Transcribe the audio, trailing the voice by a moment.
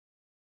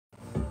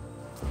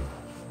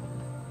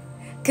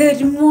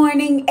Good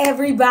morning,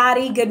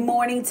 everybody. Good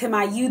morning to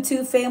my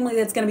YouTube family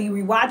that's going to be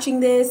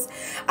rewatching this.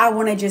 I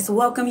want to just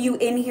welcome you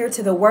in here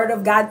to the Word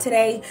of God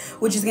today,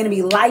 which is going to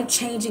be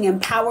life-changing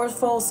and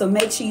powerful. So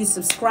make sure you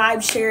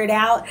subscribe, share it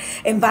out,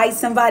 invite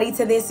somebody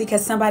to this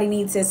because somebody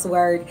needs this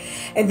word.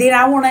 And then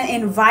I want to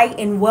invite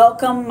and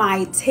welcome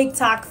my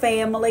TikTok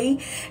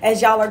family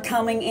as y'all are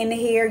coming in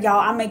here.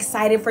 Y'all, I'm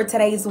excited for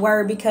today's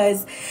word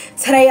because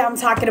today I'm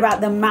talking about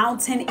the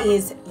mountain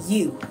is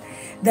you.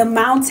 The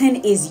mountain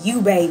is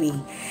you, baby.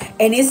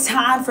 And it's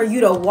time for you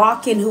to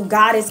walk in who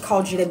God has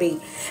called you to be.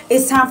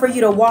 It's time for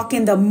you to walk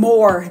in the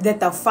more that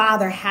the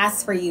Father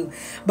has for you.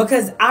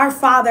 Because our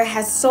Father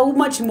has so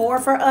much more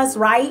for us,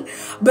 right?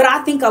 But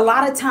I think a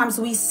lot of times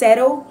we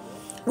settle.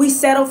 We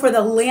settle for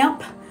the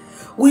limp.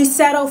 We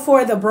settle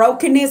for the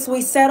brokenness.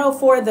 We settle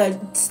for the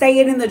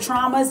staying in the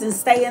traumas and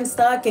staying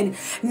stuck and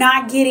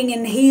not getting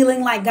and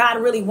healing like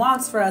God really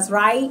wants for us,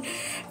 right?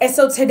 And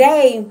so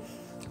today,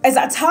 as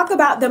I talk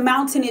about the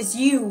mountain is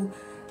you,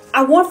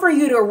 I want for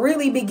you to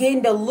really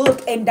begin to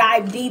look and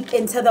dive deep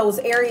into those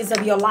areas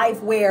of your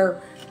life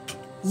where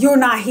you're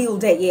not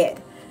healed at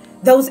yet.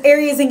 Those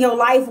areas in your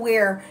life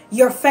where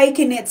you're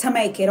faking it to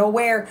make it, or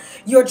where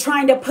you're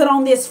trying to put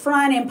on this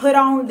front and put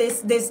on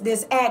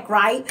this act,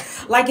 right?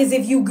 Like as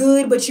if you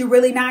good, but you're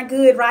really not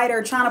good, right?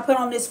 Or trying to put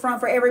on this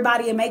front for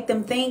everybody and make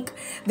them think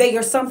that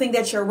you're something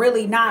that you're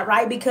really not,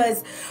 right?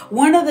 Because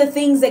one of the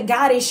things that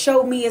God has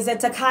showed me is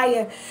that,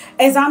 Takaya,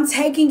 as I'm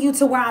taking you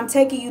to where I'm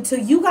taking you to,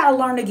 you got to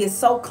learn to get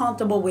so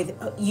comfortable with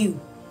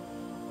you.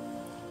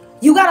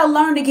 You got to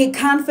learn to get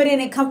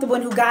confident and comfortable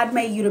in who God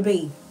made you to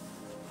be.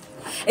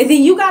 And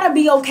then you got to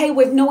be okay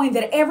with knowing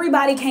that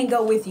everybody can't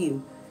go with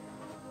you.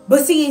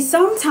 But see,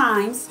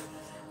 sometimes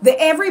the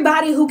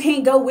everybody who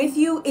can't go with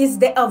you is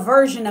a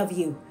version of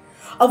you.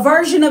 A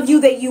version of you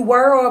that you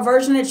were, or a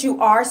version that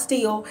you are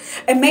still.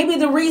 And maybe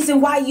the reason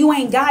why you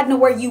ain't gotten to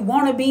where you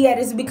want to be at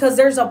is because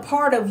there's a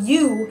part of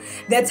you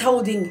that's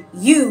holding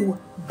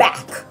you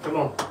back. Come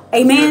on.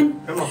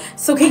 Amen. Come on.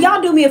 So can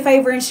y'all do me a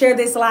favor and share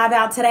this live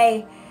out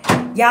today?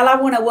 Y'all, I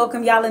want to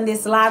welcome y'all in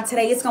this live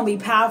today. It's going to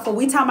be powerful.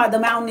 We talking about the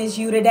mountain is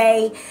you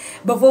today.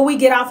 Before we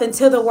get off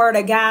into the word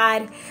of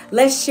God,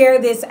 let's share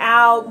this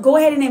out. Go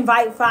ahead and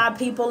invite 5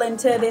 people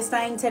into this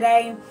thing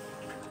today.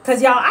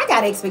 Because y'all, I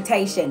got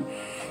expectation.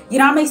 You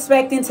know, I'm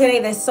expecting today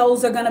that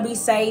souls are going to be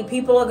saved.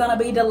 People are going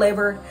to be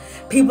delivered.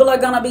 People are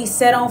going to be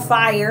set on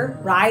fire,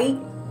 right?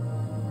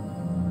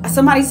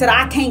 Somebody said,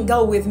 I can't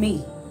go with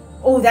me.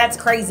 Oh, that's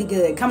crazy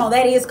good. Come on,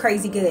 that is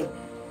crazy good.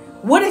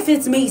 What if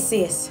it's me,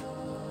 sis?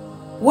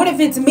 What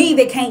if it's me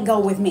that can't go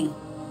with me?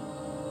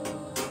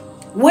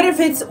 What if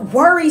it's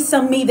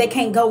worrisome me that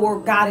can't go where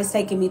God is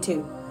taking me to?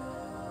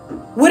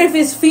 What if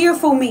it's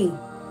fearful me?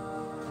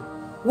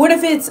 What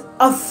if it's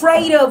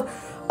afraid of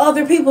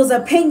other people's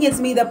opinions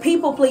me, the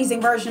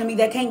people-pleasing version of me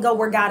that can't go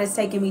where God is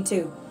taking me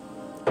to?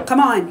 Come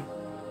on.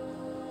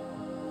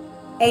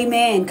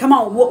 Amen. Come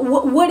on.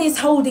 What is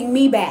holding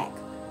me back?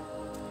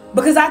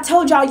 Because I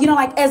told y'all, you know,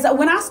 like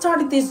when I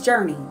started this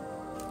journey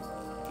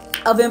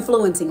of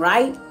influencing,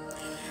 right?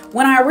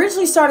 When I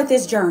originally started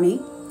this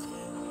journey,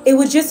 it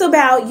was just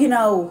about, you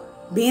know,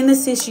 being the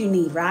sis you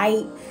need,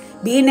 right?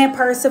 Being that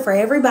person for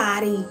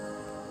everybody.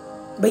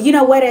 But you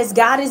know what? As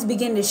God is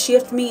beginning to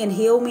shift me and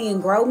heal me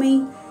and grow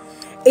me,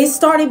 it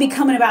started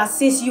becoming about,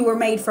 sis, you were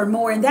made for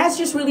more. And that's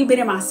just really been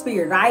in my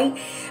spirit, right?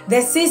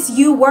 That, sis,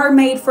 you were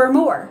made for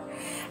more.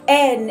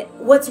 And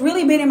what's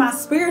really been in my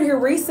spirit here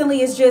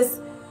recently is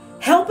just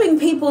helping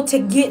people to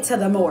get to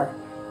the more.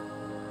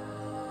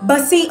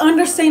 But see,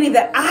 understanding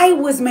that I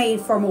was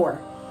made for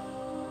more.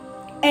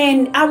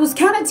 And I was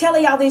kind of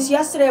telling y'all this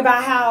yesterday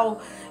about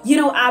how, you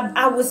know,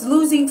 I was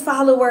losing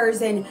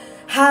followers and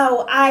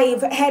how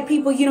I've had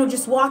people, you know,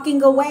 just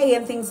walking away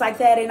and things like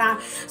that. And I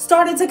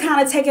started to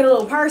kind of take it a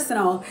little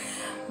personal.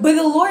 But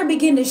the Lord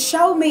began to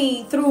show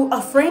me through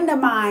a friend of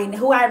mine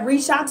who I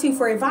reached out to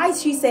for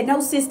advice. She said, no,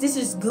 sis, this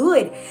is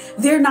good.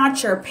 They're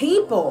not your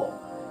people.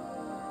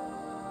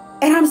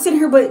 And I'm sitting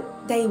here,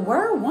 but they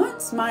were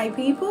once my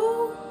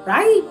people,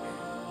 right?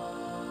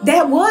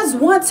 That was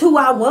once who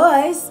I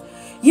was.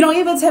 You know,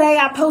 even today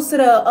I posted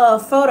a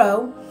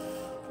photo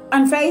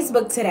on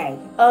Facebook today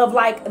of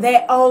like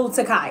that old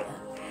Takaya.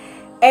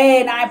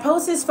 And I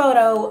posted this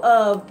photo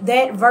of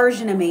that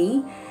version of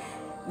me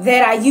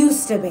that I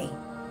used to be.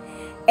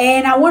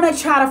 And I want to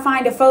try to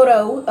find a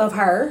photo of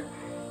her.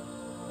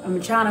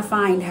 I'm trying to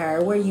find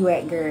her. Where you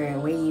at,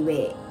 girl? Where you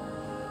at?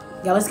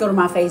 Y'all, let's go to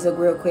my Facebook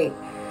real quick.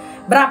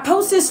 But I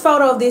posted this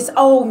photo of this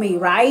old me,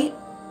 right?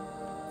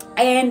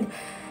 And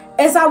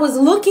as I was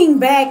looking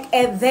back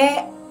at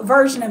that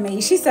version of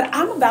me, she said,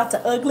 I'm about to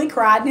ugly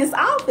cry in this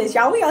office.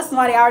 Y'all, we got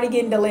somebody already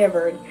getting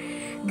delivered.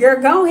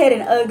 Girl, go ahead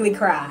and ugly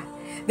cry.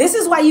 This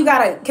is why you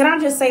gotta, can I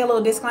just say a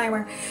little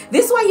disclaimer?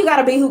 This is why you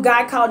gotta be who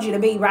God called you to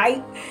be,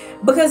 right?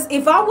 Because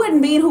if I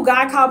wouldn't be who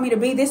God called me to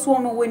be, this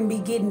woman wouldn't be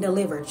getting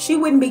delivered. She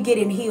wouldn't be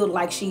getting healed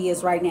like she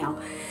is right now.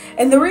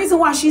 And the reason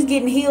why she's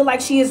getting healed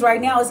like she is right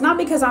now is not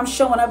because I'm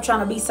showing up trying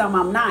to be something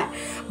I'm not,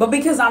 but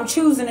because I'm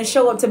choosing to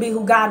show up to be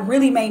who God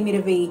really made me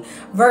to be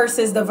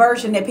versus the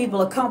version that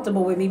people are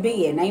comfortable with me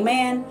being.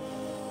 Amen.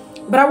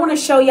 But I want to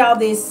show y'all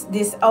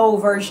this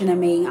old version of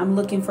me. I'm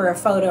looking for a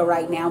photo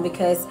right now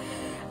because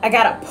I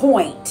got a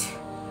point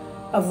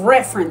of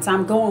reference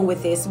I'm going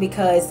with this,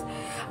 because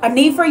I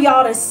need for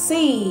y'all to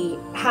see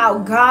how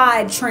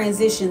God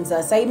transitions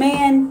us.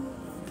 Amen.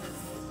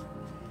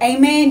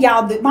 Amen.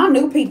 Y'all, my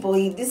new people,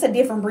 it's a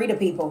different breed of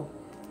people.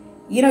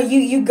 You know,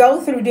 you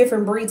go through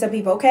different breeds of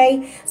people,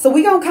 okay? So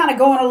we're going to kind of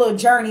go on a little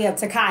journey of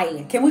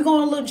Takaya. Can we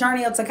go on a little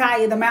journey of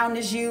Takaya? The mountain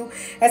is you.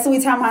 That's what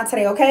we're talking about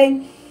today,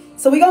 okay?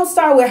 So we're going to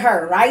start with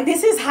her, right?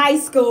 This is high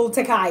school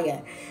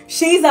Takaya.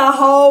 She's a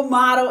whole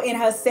model in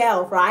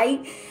herself,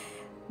 right?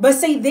 But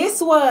see,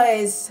 this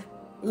was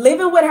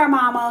living with her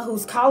mama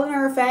who's calling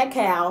her a fat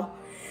cow.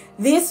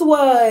 This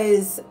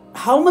was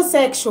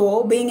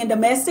homosexual, being in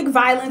domestic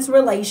violence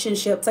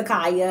relationship,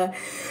 Takaya.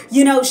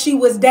 You know, she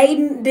was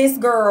dating this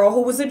girl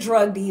who was a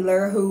drug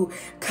dealer who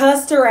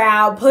cussed her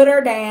out, put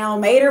her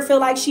down, made her feel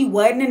like she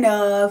wasn't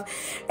enough.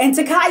 And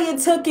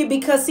Takaya took it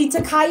because, see,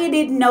 Takaya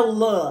didn't know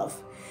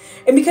love.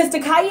 And because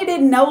Takaya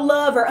didn't know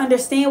love or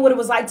understand what it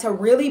was like to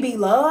really be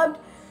loved,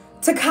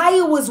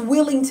 Takaya was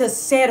willing to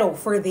settle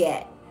for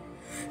that.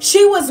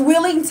 She was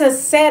willing to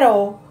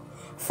settle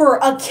for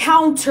a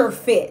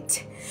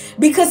counterfeit.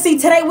 Because, see,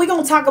 today we're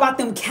going to talk about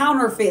them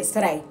counterfeits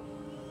today.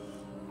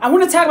 I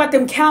want to talk about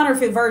them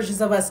counterfeit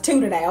versions of us too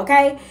today,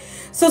 okay?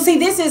 So, see,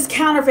 this is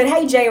counterfeit.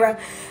 Hey, Jaira,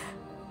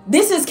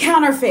 this is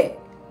counterfeit.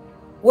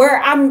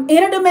 Where I'm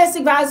in a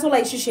domestic violence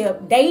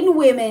relationship, dating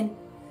women,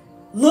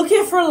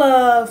 looking for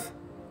love,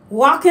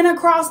 walking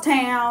across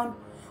town,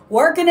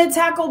 working at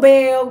Taco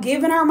Bell,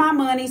 giving her my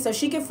money so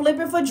she can flip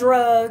it for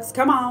drugs.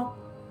 Come on.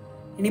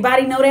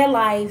 Anybody know that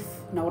life?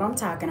 Know what I'm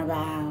talking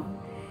about.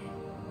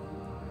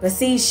 But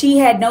see, she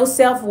had no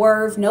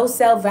self-worth, no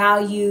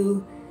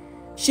self-value.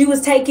 She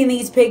was taking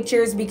these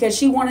pictures because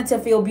she wanted to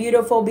feel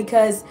beautiful,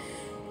 because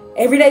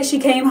every day she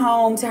came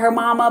home to her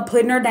mama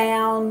putting her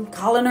down,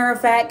 calling her a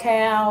fat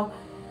cow,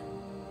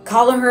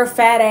 calling her a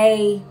fat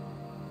A.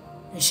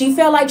 And she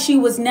felt like she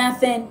was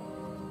nothing.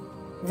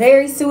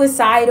 Very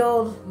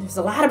suicidal. There's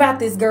a lot about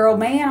this girl,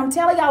 man. I'm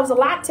telling y'all, it was a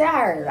lot to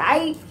her,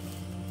 right?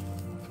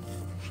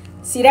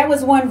 See, that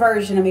was one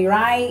version of me,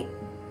 right?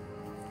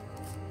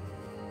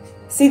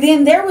 See,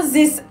 then there was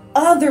this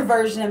other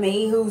version of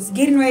me who's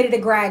getting ready to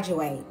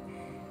graduate,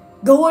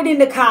 going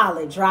into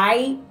college,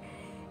 right?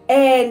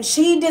 And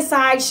she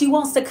decides she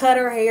wants to cut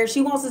her hair.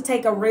 She wants to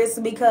take a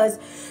risk because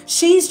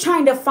she's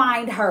trying to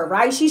find her,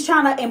 right? She's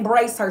trying to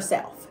embrace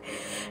herself.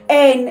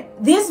 And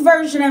this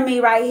version of me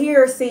right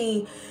here,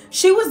 see,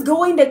 she was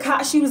going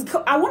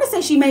to, I want to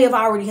say she may have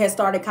already had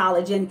started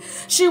college, and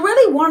she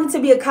really wanted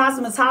to be a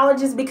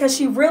cosmetologist because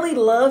she really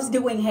loves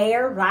doing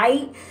hair,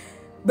 right?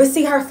 But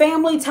see, her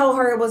family told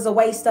her it was a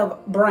waste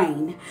of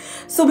brain.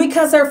 So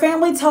because her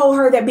family told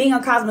her that being a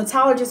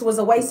cosmetologist was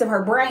a waste of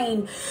her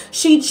brain,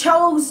 she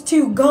chose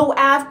to go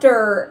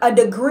after a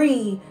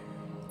degree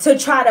to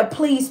try to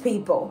please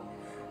people.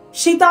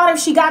 She thought if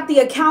she got the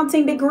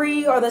accounting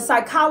degree or the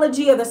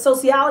psychology or the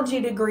sociology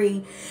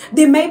degree,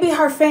 then maybe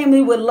her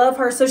family would love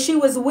her. So she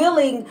was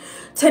willing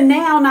to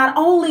now not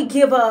only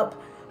give up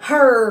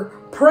her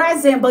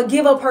present, but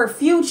give up her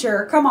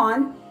future. Come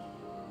on.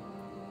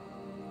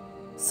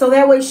 So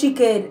that way she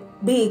could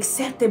be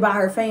accepted by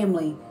her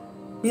family,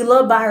 be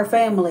loved by her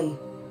family.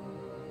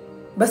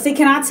 But see,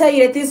 can I tell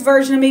you that this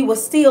version of me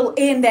was still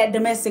in that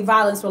domestic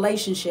violence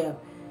relationship?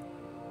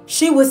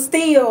 She was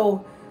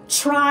still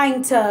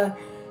trying to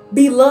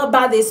be loved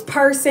by this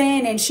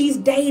person, and she's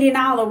dating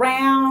all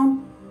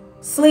around,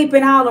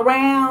 sleeping all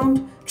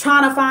around,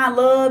 trying to find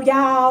love,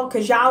 y'all.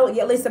 Because y'all,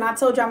 listen, I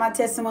told y'all my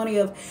testimony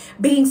of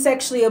being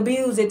sexually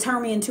abused. It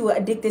turned me into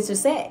addicted to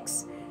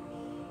sex.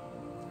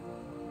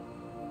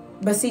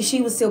 But see, she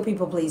was still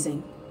people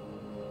pleasing.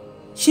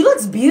 She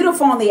looks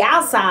beautiful on the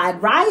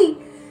outside, right?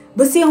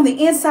 But see, on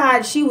the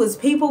inside, she was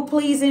people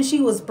pleasing.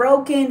 She was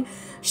broken.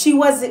 She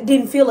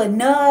didn't feel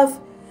enough.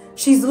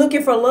 She's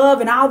looking for love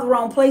in all the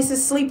wrong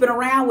places, sleeping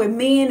around with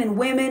men and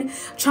women,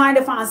 trying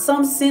to find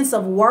some sense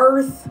of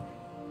worth.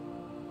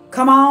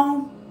 Come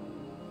on.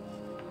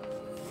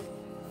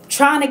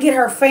 Trying to get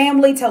her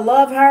family to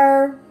love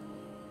her.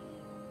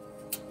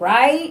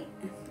 Right?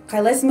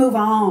 Okay, let's move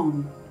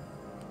on.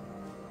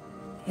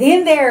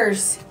 Then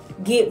there's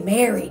Get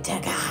Married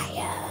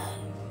Takaya,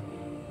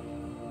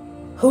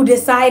 who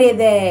decided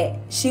that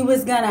she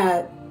was going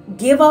to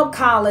give up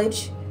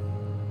college.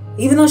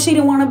 Even though she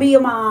didn't want to be a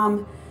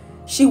mom,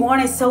 she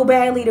wanted so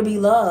badly to be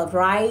loved,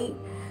 right?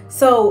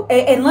 So,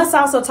 and let's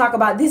also talk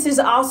about, this is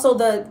also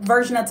the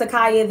version of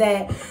Takaya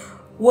that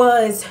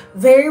was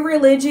very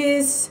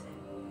religious,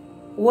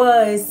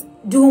 was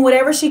doing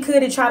whatever she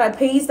could to try to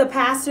appease the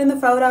pastor in the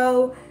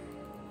photo,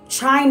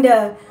 trying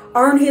to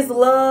earn his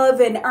love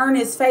and earn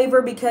his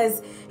favor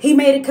because he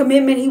made a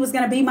commitment he was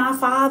going to be my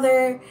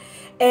father.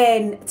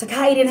 And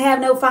Takaya didn't have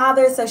no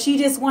father, so she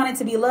just wanted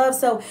to be loved.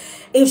 So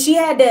if she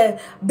had to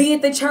be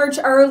at the church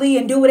early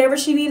and do whatever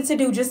she needed to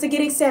do just to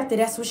get accepted,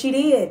 that's what she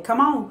did. Come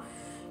on.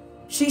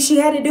 She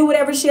had to do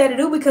whatever she had to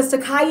do because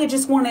Takaya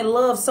just wanted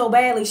love so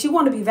badly. She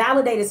wanted to be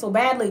validated so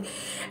badly.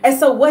 And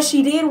so what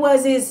she did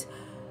is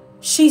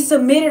she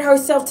submitted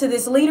herself to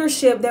this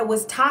leadership that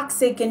was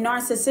toxic and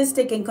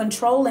narcissistic and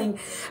controlling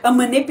and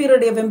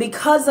manipulative. And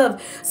because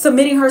of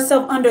submitting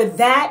herself under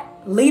that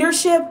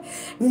leadership,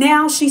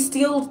 now she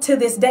still to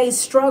this day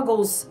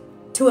struggles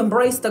to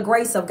embrace the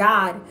grace of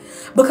God.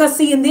 Because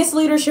see, in this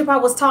leadership, I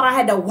was taught I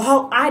had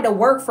to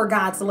work for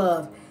God's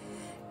love.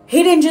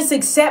 He didn't just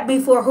accept me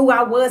for who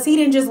I was. He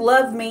didn't just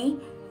love me.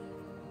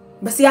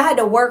 But see, I had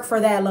to work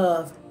for that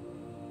love.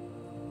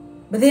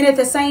 But then at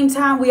the same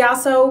time, we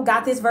also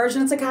got this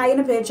version of Takaya in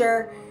the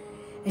picture.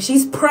 And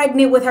she's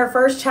pregnant with her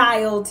first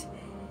child.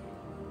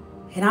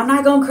 And I'm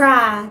not going to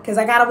cry because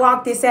I got to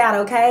walk this out,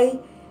 okay?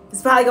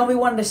 It's probably going to be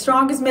one of the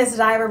strongest messages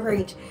I ever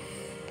preach.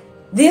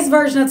 This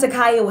version of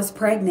Takaya was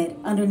pregnant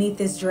underneath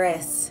this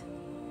dress.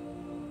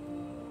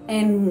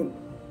 And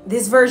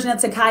this version of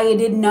Takaya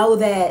didn't know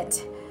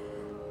that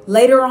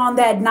later on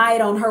that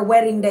night on her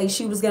wedding day,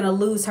 she was going to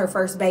lose her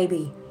first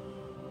baby.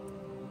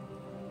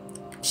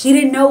 She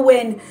didn't know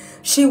when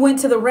she went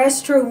to the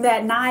restroom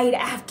that night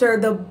after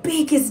the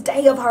biggest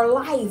day of her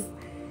life,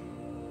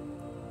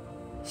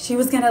 she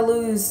was going to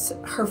lose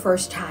her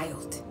first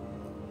child.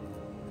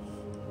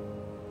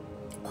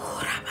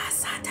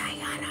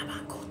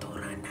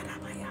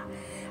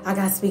 I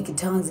got to speak in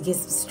tongues to get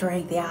some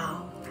strength,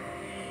 y'all.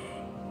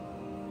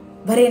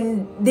 But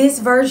in this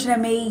version of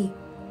me,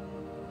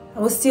 I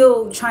was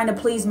still trying to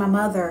please my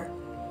mother.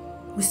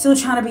 I was still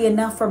trying to be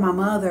enough for my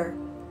mother.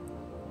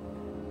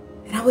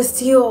 And I was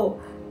still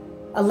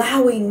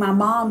allowing my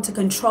mom to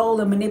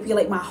control and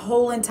manipulate my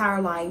whole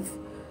entire life.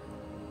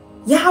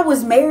 Yeah, I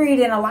was married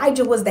and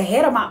Elijah was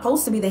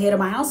supposed to be the head of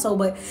my household.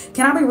 But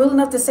can I be real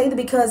enough to say that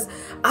because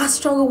I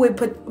struggle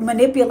with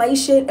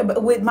manipulation,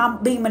 with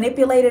being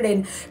manipulated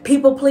and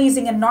people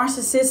pleasing and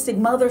narcissistic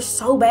mother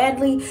so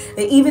badly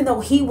that even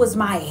though he was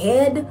my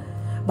head,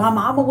 my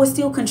mama was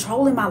still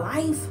controlling my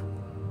life.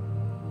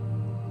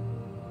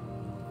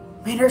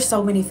 Man, there's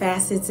so many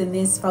facets in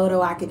this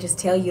photo I could just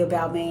tell you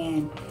about,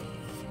 man.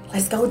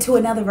 Let's go to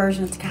another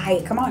version of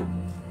Takaya. Come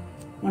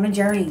on a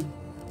journey.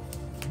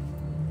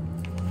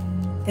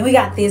 Then we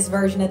got this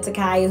version of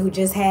Takaya who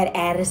just had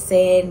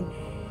Addison,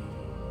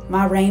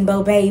 my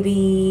rainbow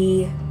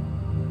baby.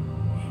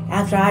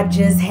 After I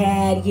just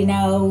had,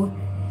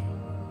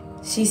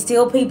 she's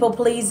still people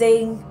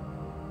pleasing.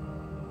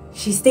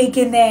 She's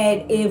thinking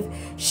that if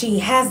she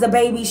has the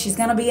baby, she's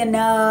going to be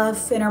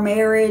enough in her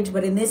marriage.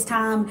 But in this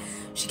time,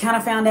 she kind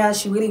of found out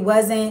she really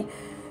wasn't.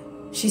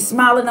 She's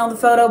smiling on the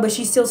photo, but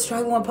she's still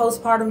struggling with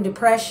postpartum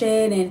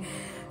depression. And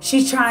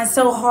she's trying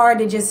so hard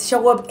to just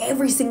show up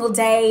every single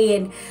day.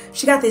 And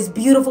she got this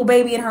beautiful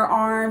baby in her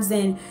arms.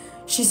 And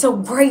she's so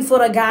grateful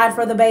to God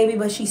for the baby,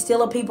 but she's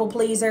still a people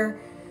pleaser.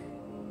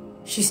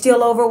 She's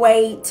still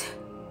overweight.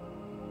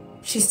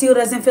 She still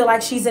doesn't feel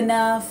like she's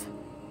enough.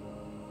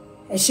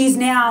 And she's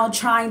now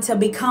trying to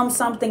become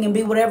something and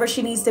be whatever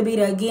she needs to be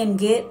to, again,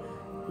 get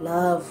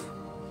love.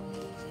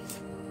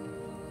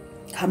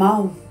 Come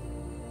on.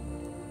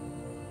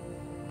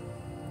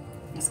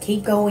 Let's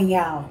keep going,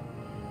 y'all.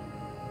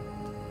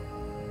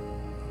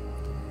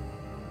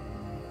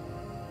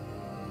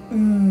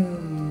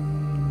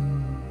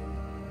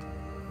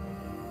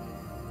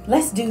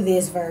 Let's do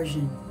this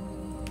version.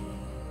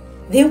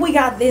 Then we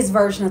got this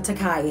version of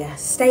Takaya,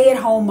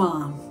 stay-at-home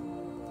mom.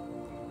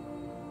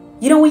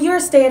 When you're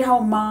a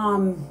stay-at-home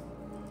mom,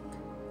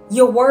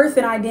 your worth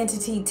and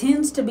identity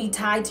tends to be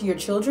tied to your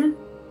children,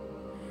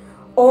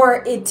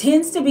 or it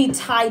tends to be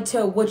tied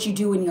to what you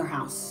do in your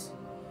house.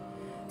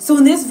 So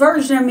in this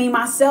version of me,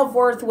 my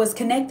self-worth was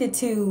connected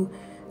to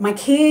my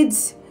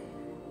kids,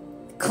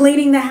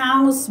 cleaning the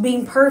house,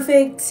 being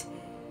perfect.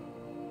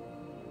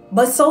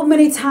 But so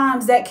many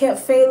times that kept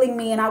failing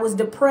me, and I was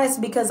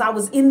depressed because I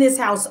was in this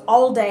house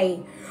all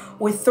day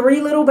with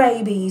 3 little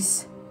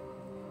babies,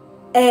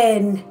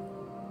 and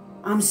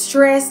I'm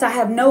stressed. I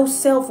have no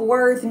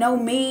self-worth, no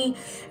me,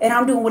 and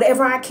I'm doing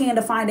whatever I can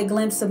to find a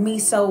glimpse of me.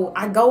 So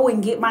I go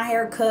and get my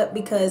hair cut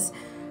because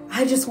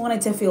I just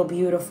wanted to feel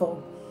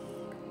beautiful.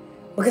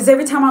 Because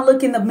every time I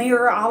look in the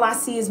mirror, all I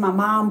see is my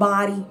mom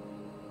body.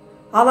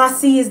 All I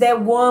see is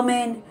that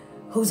woman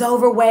who's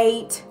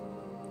overweight.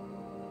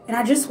 And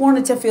I just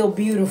wanted to feel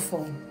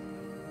beautiful,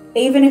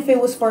 even if it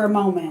was for a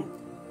moment.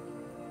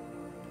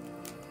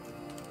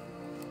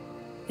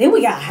 Then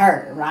we got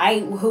her,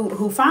 right?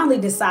 Who finally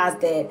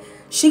decides that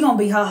she gonna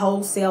be her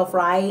whole self,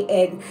 right?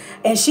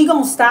 And she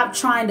gonna stop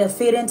trying to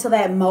fit into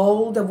that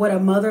mold of what a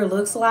mother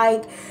looks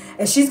like.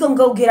 And she's gonna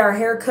go get her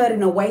hair cut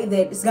in a way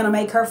that is gonna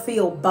make her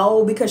feel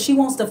bold, because she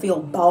wants to feel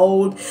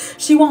bold.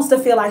 She wants to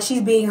feel like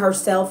she's being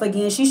herself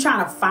again. She's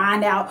trying to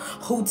find out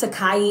who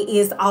Takaya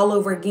is all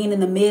over again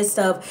in the midst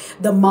of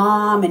the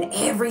mom and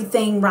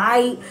everything,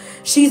 right?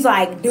 She's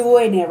like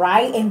doing it,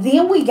 right? And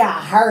then we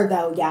got her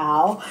though,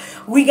 y'all.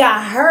 We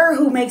got her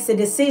who makes a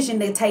decision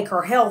to take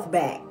her health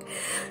back.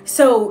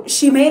 So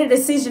she made a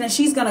decision and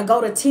she's going to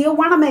go to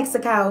Tijuana,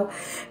 Mexico,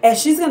 and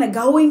she's going to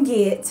go and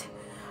get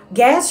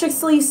gastric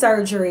sleeve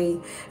surgery.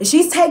 And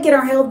she's taking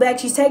her health back.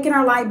 She's taking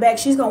her life back.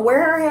 She's going to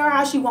wear her hair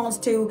how she wants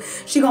to.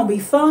 She's going to be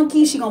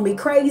funky. She's going to be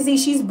crazy.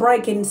 She's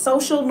breaking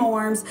social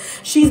norms.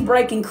 She's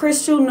breaking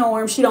Christian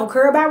norms. She don't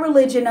care about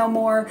religion no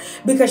more,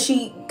 because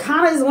she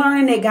kind of is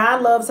learning that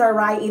God loves her,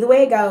 right? Either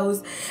way it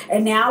goes.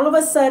 And now all of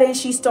a sudden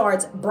she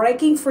starts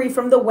breaking free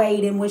from the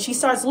weight. And when she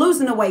starts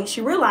losing the weight, she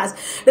realized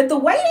that the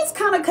weight is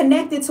kind of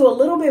connected to a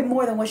little bit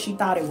more than what she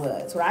thought it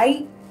was,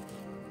 right?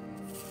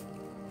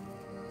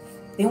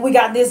 Then we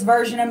got this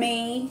version of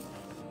me,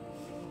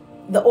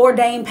 the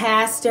ordained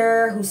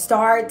pastor who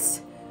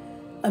starts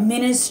a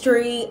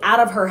ministry out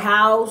of her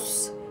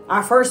house,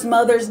 our first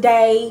Mother's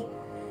Day.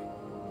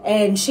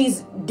 And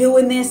she's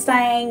doing this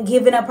thing,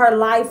 giving up her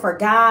life for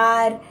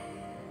God,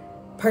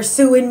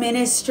 pursuing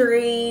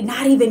ministry,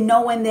 not even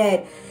knowing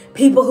that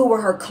people who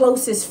were her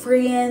closest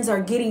friends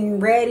are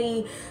getting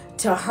ready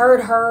to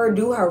hurt her,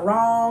 do her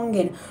wrong,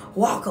 and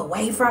walk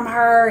away from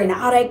her and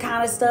all that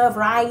kind of stuff,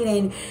 right?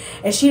 And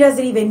she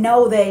doesn't even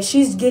know that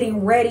she's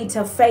getting ready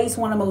to face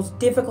one of the most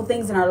difficult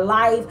things in her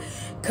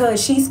life,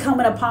 because she's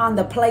coming upon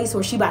the place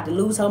where she's about to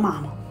lose her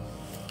mama.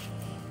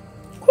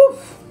 Whew.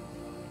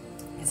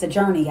 It's a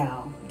journey,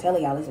 y'all. I'm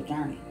telling y'all, it's a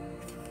journey.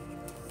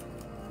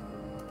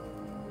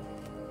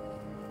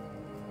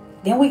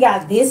 Then we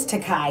got this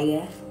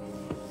Takaya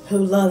who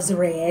loves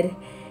red.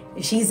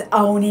 She's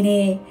owning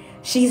it.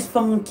 She's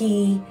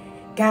funky,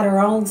 got her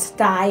own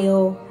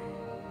style.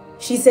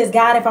 She says,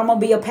 God, if I'm going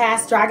to be a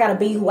pastor, I got to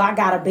be who I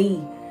got to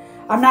be.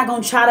 I'm not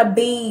going to try to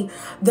be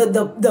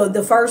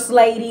the first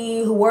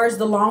lady who wears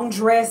the long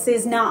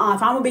dresses. Nuh-uh.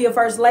 If I'm going to be a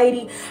first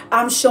lady,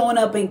 I'm showing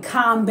up in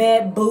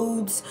combat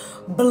boots,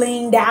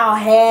 blinged out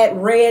hat,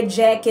 red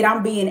jacket.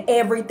 I'm being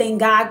everything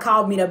God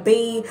called me to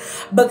be,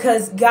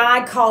 because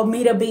God called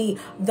me to be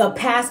the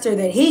pastor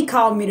that he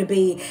called me to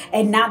be,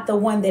 and not the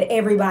one that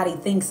everybody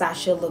thinks I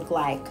should look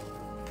like.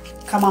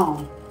 Come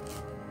on.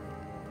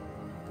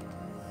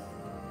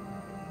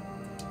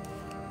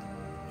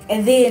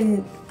 And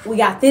then we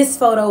got this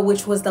photo,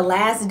 which was the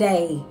last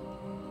day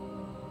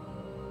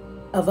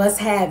of us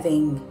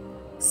having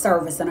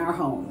service in our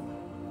home.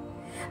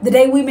 The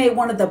day we made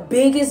one of the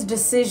biggest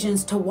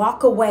decisions to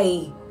walk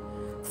away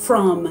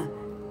from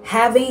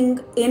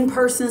having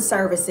in-person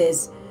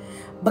services,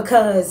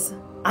 because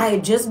I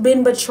had just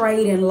been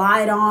betrayed and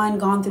lied on,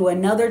 gone through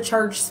another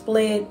church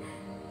split.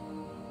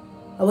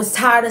 I was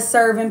tired of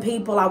serving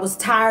people. I was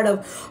tired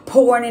of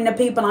pouring into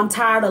people. I'm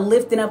tired of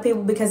lifting up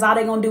people, because all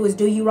they're going to do is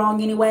do you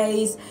wrong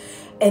anyways.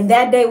 And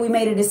that day we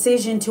made a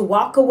decision to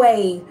walk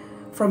away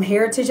from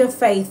Heritage of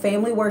Faith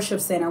Family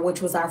Worship Center,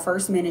 which was our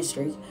first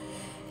ministry,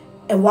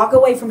 and walk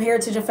away from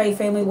Heritage of Faith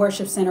Family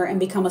Worship Center and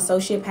become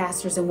associate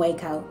pastors in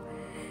Waco.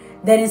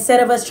 That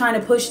instead of us trying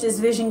to push this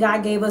vision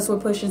God gave us, we're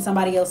pushing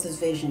somebody else's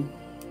vision.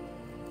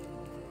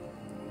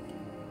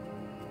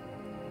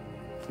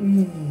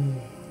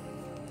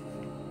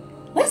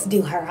 Let's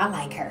do her. I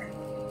like her.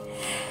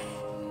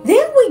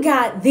 Then we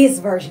got this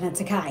version of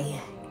Takaya.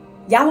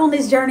 Y'all on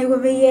this journey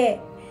with me yet?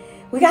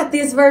 We got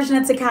this version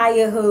of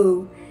Takaya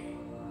who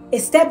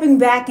is stepping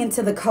back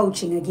into the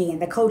coaching again,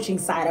 the coaching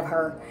side of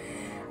her.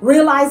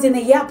 Realizing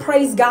that, yeah,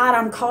 praise God,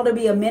 I'm called to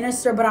be a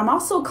minister, but I'm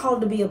also called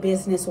to be a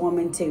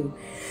businesswoman too.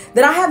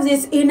 That I have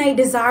this innate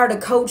desire to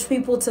coach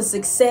people to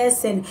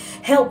success and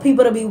help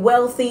people to be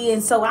wealthy.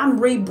 And so I'm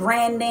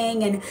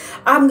rebranding, and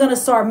I'm going to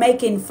start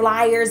making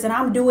flyers, and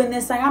I'm doing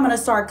this thing. I'm going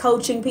to start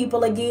coaching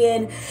people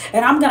again,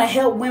 and I'm going to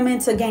help women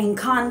to gain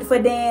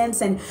confidence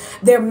and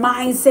their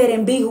mindset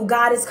and be who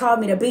God has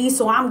called me to be.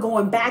 So I'm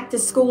going back to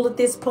school at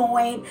this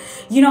point.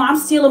 You know, I'm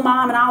still a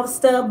mom and all the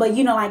stuff, but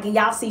you know, like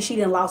y'all see, she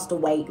done lost the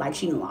weight. Like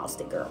she done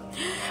lost it, girl.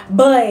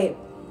 But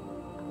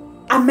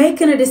I'm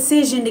making a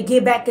decision to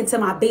get back into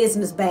my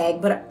business bag.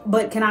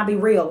 But can I be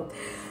real?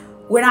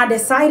 When I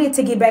decided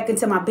to get back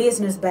into my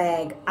business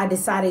bag, I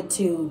decided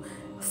to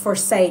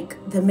forsake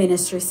the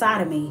ministry side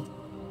of me,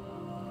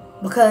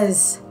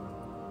 because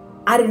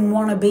I didn't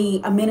want to be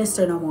a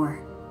minister no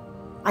more.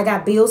 I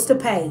got bills to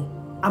pay.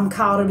 I'm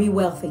called to be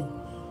wealthy.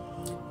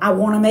 I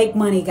want to make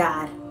money,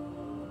 God.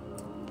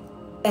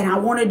 And I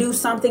want to do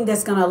something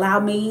that's going to allow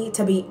me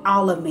to be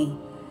all of me.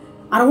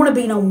 I don't want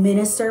to be no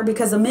minister,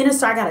 because a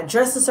minister, I got to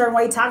dress a certain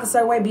way, talk a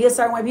certain way, be a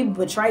certain way. People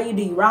betray you,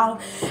 do you wrong.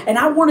 And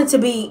I wanted to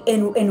be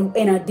in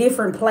a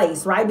different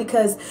place, right?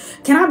 Because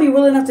can I be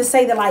real enough to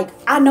say that, like,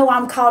 I know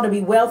I'm called to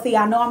be wealthy.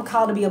 I know I'm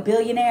called to be a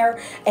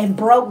billionaire, and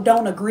broke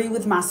don't agree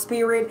with my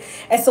spirit.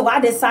 And so I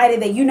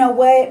decided that, you know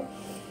what?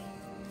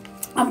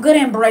 I'm going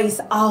to embrace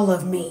all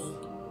of me.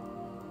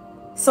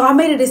 So I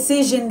made a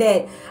decision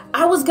that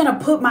I was going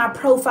to put my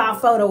profile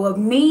photo of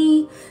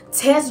me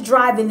test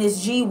driving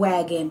this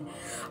G-Wagon,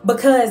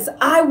 because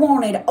I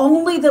wanted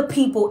only the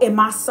people in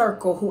my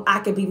circle who I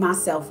could be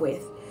myself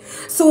with.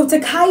 So if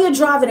Takaya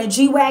driving a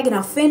G-Wagon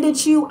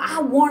offended you, I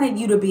wanted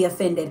you to be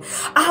offended.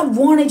 I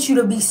wanted you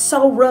to be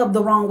so rubbed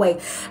the wrong way,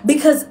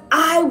 because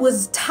I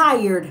was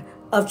tired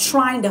of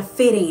trying to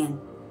fit in.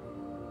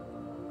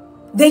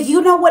 That,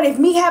 you know what,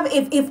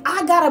 if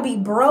I gotta be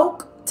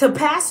broke to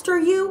pastor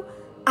you,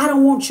 I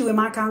don't want you in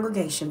my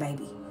congregation,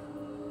 baby.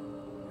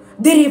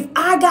 That if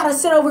I gotta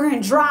sit over here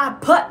and drive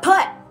putt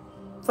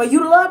for you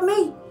to love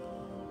me,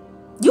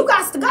 you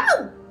got to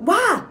go.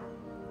 Why?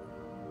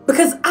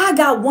 Because I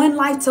got one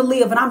life to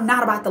live, and I'm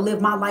not about to live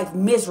my life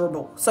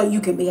miserable so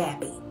you can be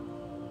happy.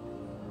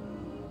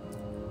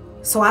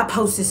 So I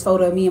post this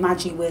photo of me and my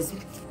G-Wiz,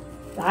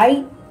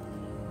 right?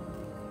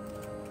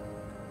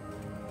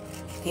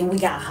 Then we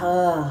got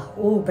her.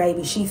 Oh,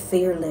 baby, she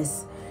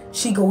fearless.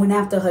 She going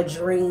after her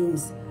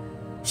dreams.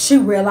 She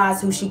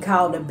realized who she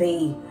called to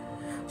be.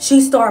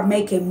 She started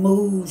making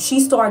moves. She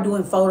started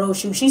doing photo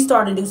shoots. She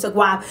started to do something.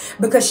 Why?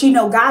 Because she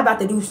know God about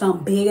to do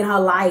something big in her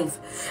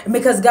life. And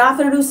because God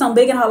finna do something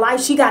big in her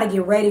life, she got to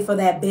get ready for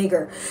that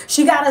bigger.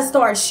 She got to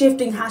start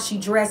shifting how she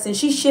dressing.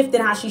 She's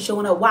shifting how she's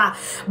showing up. Why?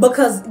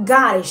 Because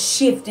God is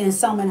shifting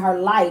something in her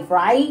life,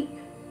 right?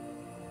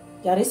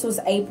 Y'all, this was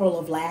April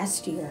of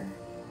last year.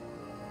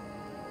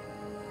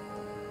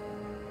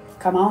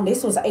 Come on,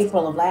 this was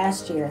April of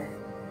last year.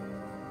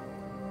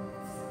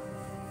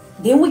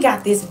 Then we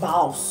got this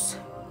boss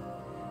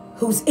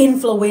who's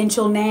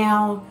influential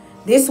now.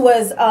 This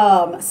was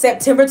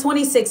September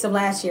 26th of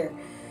last year.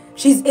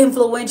 She's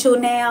influential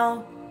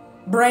now.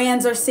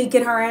 Brands are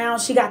seeking her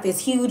out. She got this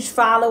huge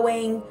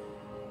following.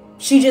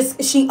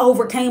 She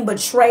overcame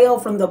betrayal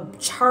from the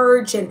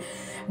church, and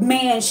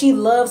man, she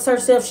loves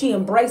herself. She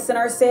embracing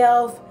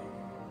herself.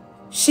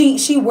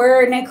 She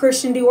wearing that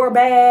Christian Dior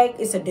bag.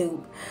 It's a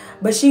dupe.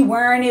 But she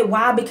wearing it.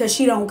 Why? Because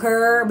she don't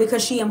care.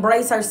 Because she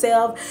embrace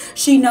herself.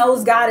 She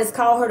knows God has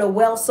called her to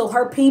wealth. So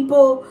her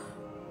people,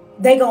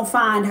 they gonna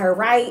find her,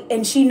 right?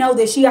 And she know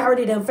that she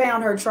already done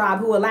found her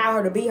tribe who allow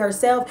her to be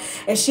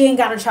herself. And she ain't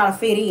got to try to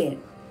fit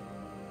in.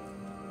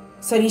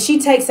 So then she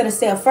takes it a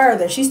step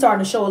further. She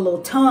starting to show a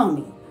little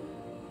tummy.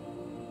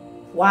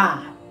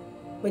 Why?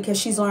 Because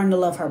she's learning to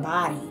love her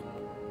body.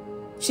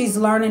 She's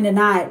learning to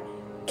not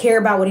care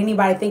about what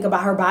anybody think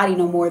about her body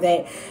no more.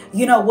 That,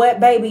 you know what,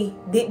 baby,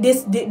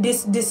 this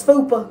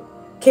fupa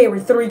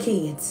carried 3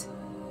 kids.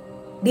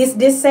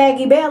 This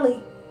saggy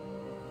belly,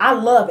 I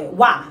love it.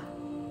 Why?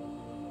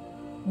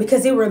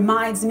 Because it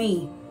reminds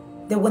me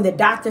that when the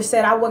doctor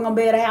said I wasn't gonna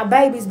be able to have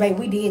babies, baby,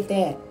 we did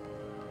that.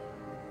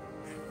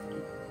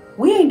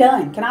 We ain't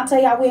done. Can I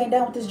tell y'all we ain't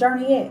done with this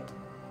journey yet?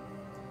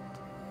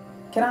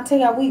 Can I tell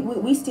y'all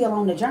we still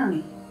on the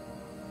journey?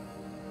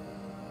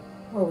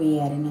 Where we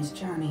at in this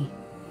journey?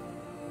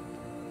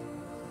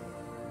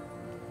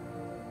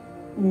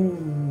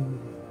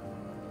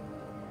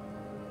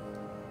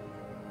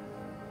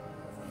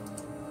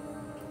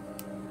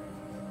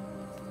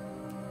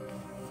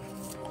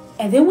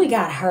 And then we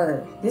got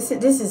her. This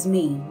is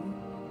me.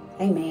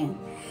 Amen.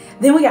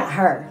 Then we got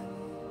her,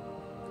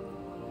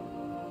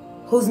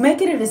 who's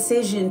making a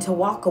decision to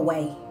walk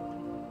away.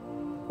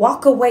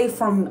 Walk away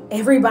from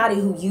everybody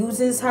who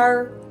uses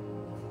her,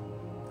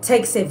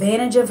 takes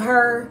advantage of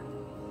her.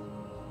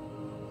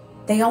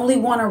 They only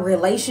want a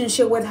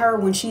relationship with her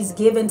when she's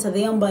given to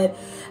them. But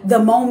the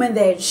moment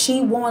that she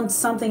wants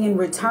something in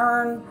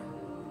return,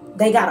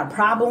 they got a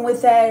problem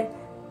with that.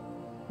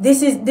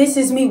 This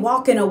is me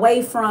walking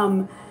away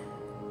from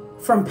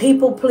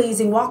people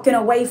pleasing, walking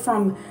away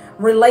from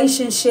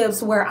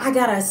relationships where I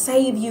gotta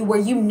save you, where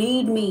you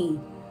need me.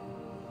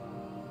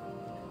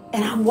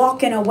 And I'm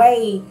walking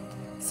away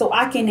so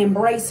I can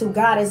embrace who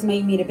God has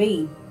made me to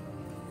be.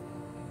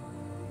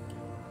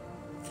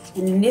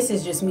 And this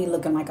is just me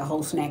looking like a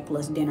whole snack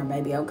plus dinner,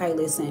 baby. Okay,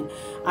 listen,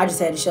 I just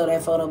had to show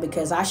that photo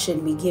because I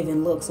shouldn't be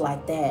giving looks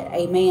like that.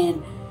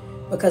 Amen.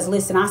 Because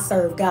listen, I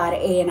serve God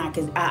and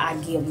I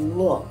give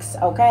looks.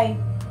 Okay.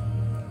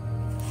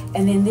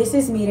 And then this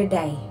is me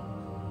today.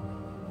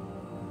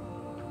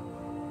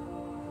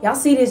 Y'all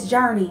see this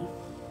journey?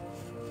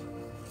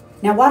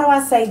 Now, why do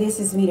I say this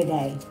is me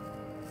today?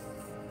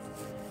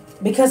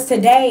 Because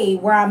today,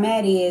 where I'm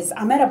at is,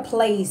 I'm at a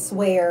place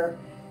where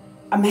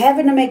I'm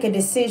having to make a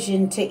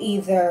decision to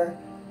either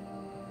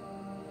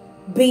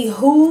be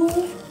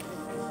who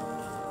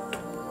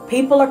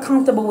people are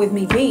comfortable with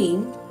me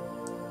being,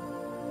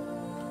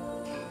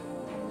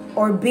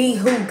 or be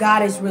who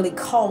God has really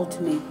called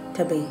me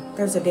to be.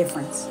 There's a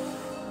difference.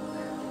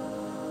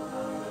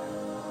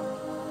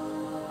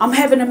 I'm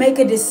having to make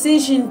a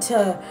decision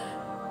to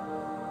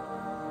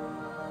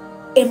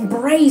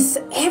embrace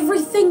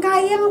everything I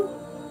am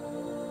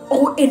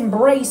or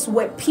embrace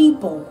what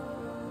people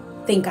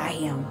think I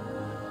am.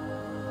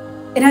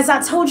 And as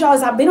I told y'all,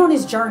 as I've been on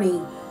this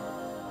journey,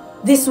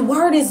 this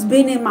word has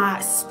been in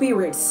my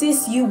spirit.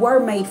 Sis, you were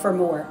made for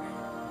more.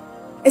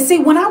 And see,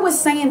 when I was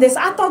saying this,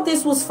 I thought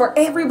this was for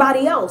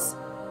everybody else.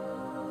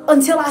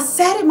 Until I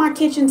sat at my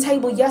kitchen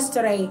table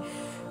yesterday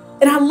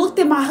and I looked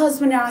at my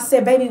husband and I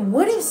said, baby,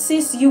 what if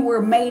sis, you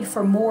were made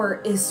for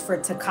more is for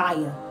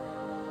Takaya?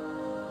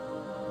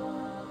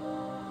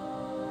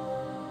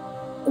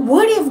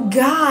 What if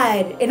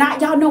God, and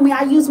y'all know me,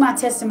 I use my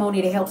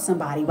testimony to help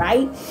somebody,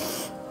 right?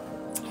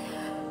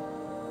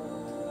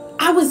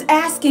 I was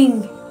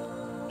asking,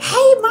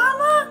 hey,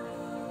 mama,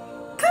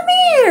 come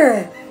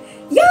here.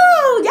 Yo,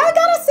 y'all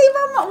gotta see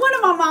one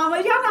of my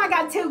mamas. Y'all know I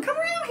got two. Come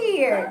around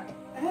here.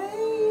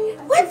 Hey.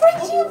 What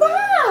brings you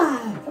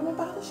by? Coming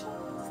by the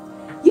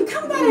shop. You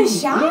come by the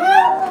shop?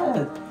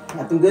 Yeah.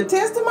 Got some good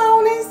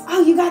testimonies.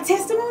 Oh, you got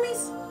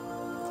testimonies?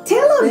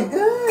 Tell them.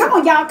 Good. Come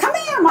on, y'all. Come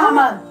here,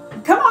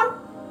 mama. Come on.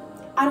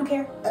 I don't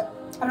care.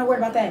 I'm not worried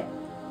about that.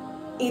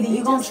 Either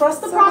you gonna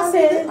trust the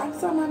process.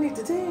 Something I need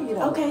to tell you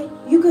though. Okay,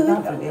 you good.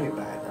 Not for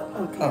everybody though.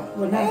 Okay,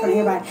 well, not for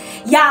everybody.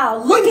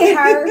 Y'all, look at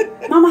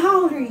her. Mama,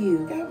 how old are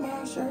you? Got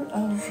my shirt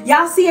on.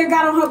 Y'all see her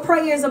got on her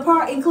prayers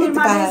apart, including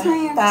my best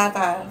man?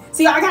 5'5".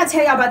 See, I gotta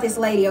tell y'all about this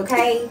lady,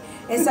 okay?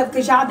 And stuff,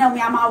 because y'all know me,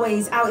 I'm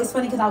always out. It's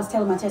funny because I was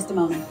telling my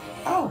testimony.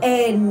 Oh.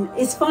 And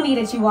it's funny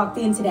that you walked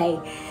in today.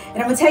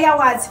 And I'm gonna tell y'all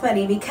why it's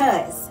funny,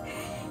 because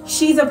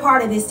she's a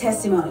part of this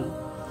testimony.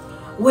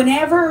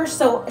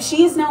 So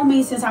she has known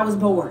me since I was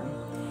born.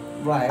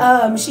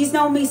 Right. She's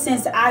known me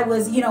since I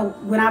was,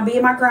 when I be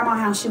in my grandma's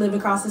house, she lived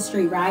across the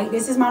street, right?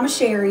 This is Mama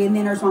Sherry, and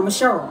then there's Mama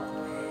Cheryl.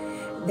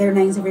 Their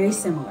names are very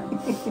similar.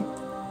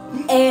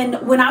 And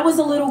when I was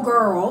a little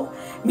girl,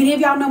 many of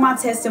y'all know my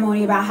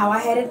testimony about how I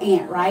had an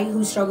aunt, right,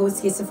 who struggled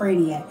with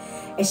schizophrenia.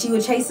 And she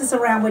would chase us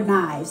around with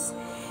knives.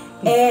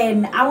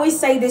 And I always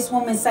say this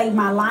woman saved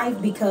my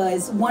life,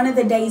 because one of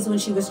the days when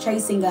she was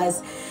chasing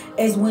us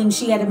is when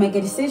she had to make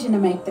a decision to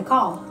make the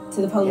call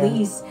to the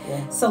police.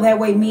 Yeah. So that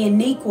way me and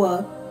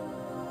Nikwa,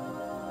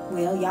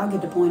 well, y'all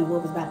get the point of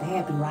what was about to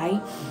happen, right?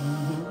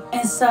 Mm-hmm.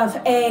 And stuff.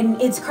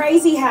 And it's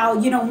crazy how,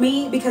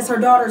 me, because her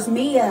daughter's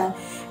Mia,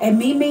 and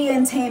Mia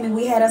and Tammy,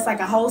 we had us like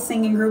a whole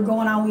singing group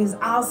going on. We was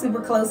all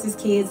super close as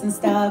kids and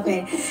stuff.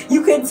 And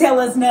you couldn't tell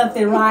us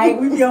nothing, right?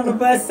 We'd be on the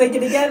bus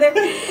singing together.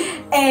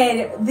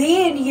 And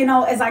then,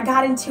 as I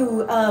got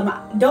into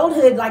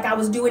adulthood, like I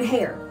was doing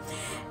hair.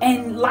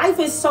 And life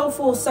is so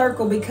full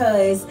circle,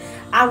 because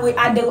I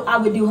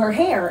would do her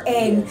hair,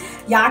 and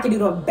y'all could do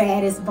the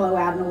baddest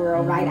blowout in the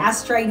world, right? I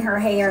straighten her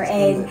hair,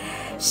 and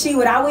she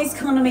would always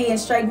come to me and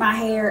straighten my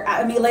hair.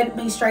 Let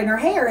me straighten her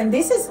hair. And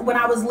this is when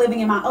I was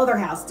living in my other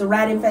house, the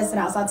rat infested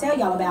house I'll tell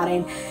y'all about.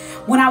 And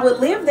when I would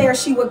live there,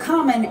 she would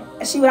come and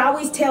she would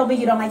always tell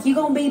me, like, you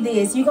gonna be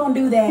this, you gonna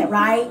do that,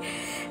 right?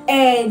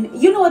 And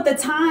at the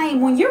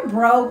time when you're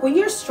broke, when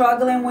you're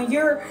struggling, when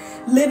you're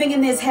living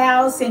in this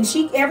house, and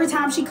every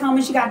time she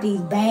comes, she got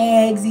these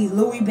bags, these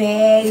Louis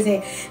bags,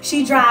 and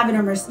she driving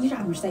her Mercedes. You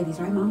drive a Mercedes,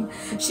 right, Mama?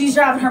 She's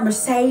driving her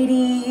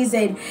Mercedes,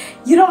 and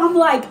I'm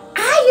like,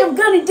 I am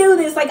gonna do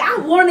this. Like, I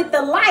wanted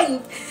the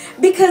life,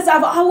 because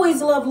I've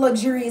always loved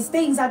luxurious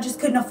things. I just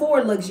couldn't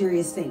afford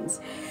luxurious things.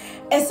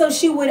 And so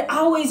she would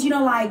always,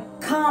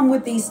 come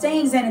with these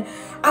things. And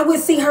I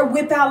would see her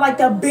whip out like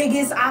the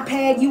biggest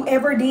iPad you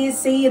ever did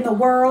see in the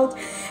world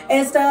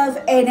and stuff.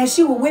 And as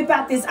she would whip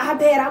out this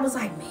iPad, I was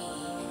like, man,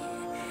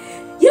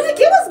 it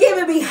was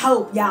giving me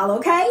hope, y'all,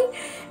 okay?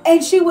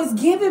 And she was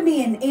giving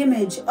me an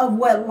image of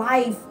what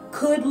life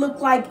could look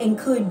like and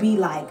could be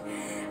like.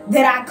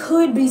 That I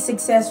could be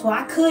successful.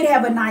 I could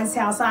have a nice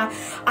house.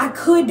 I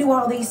could do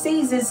all these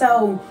things. And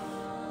so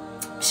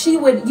she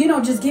would,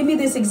 just give me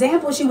this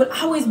example. She would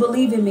always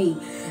believe in me.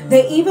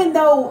 That even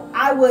though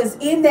I was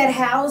in that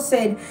house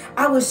and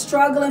I was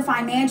struggling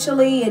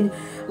financially and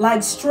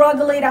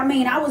struggling,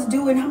 I was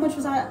doing, how much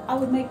was I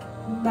would make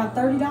about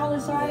 $30,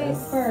 right?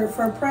 Yes.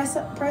 For press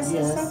and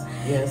stuff.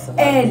 Yes.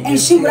 And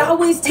she would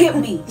always tip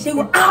me. She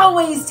would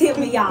always tip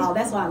me, y'all.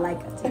 That's why I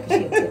like her.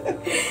 She'll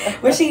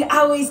tip. But she'd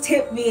always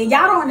tip me. And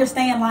y'all don't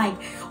understand,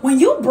 when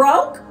you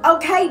broke,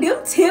 okay,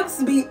 them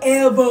tips be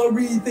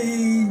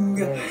everything.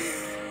 Yes.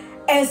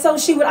 And so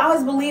she would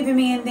always believe in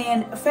me. And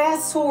then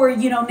fast forward,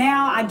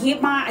 now I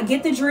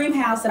get the dream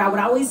house that I would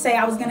always say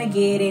I was going to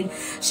get. And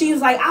she was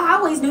like, I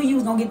always knew you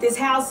was going to get this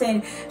house.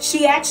 And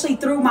she actually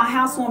threw my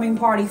housewarming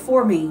party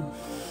for me.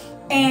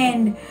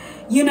 And,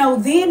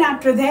 then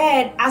after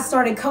that, I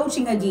started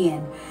coaching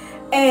again.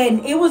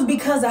 And it was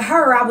because of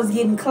her I was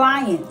getting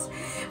clients.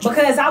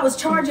 Because I was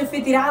charging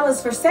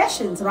 $50 for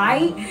sessions,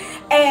 right?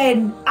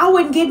 And I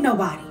wouldn't get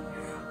nobody.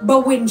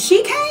 But when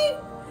she came,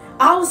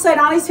 all of a sudden,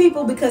 all these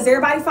people, because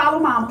everybody follow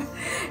Mama,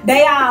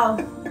 they all,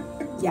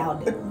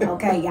 y'all do,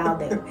 okay, y'all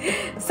do.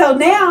 So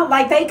now,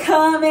 they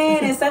come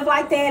in and stuff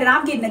like that, and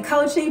I'm getting to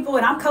coach people,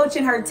 and I'm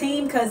coaching her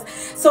team,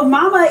 so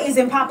Mama is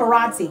in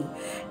paparazzi,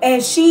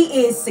 and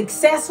she is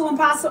successful in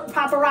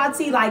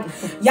paparazzi.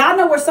 Y'all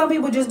know where some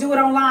people just do it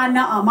online.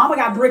 Nuh-uh. Mama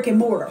got brick and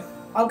mortar.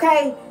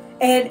 Okay?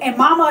 And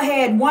mama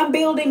had one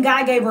building,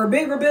 God gave her a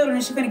bigger building,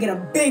 and she's gonna get a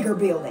bigger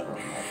building.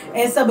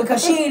 And so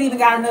because she ain't even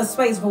got enough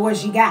space for what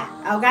she got.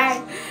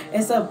 Okay?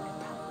 And so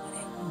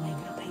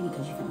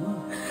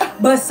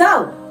but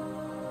so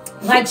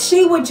like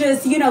she would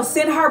just,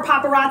 send her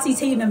paparazzi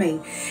team to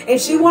me.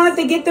 If she wanted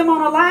to get them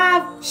on a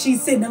live, she'd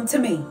send them to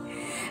me.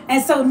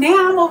 And so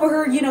now I'm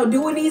over here,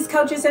 doing these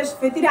coaching sessions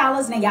for $50.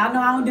 Now, y'all know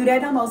I don't do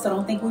that no more, so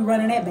don't think we're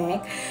running that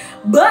back.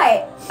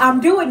 But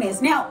I'm doing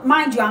this. Now,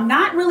 mind you, I'm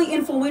not really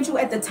influential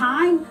at the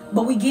time,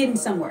 but we getting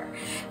somewhere.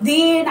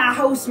 Then I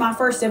host my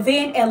first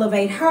event,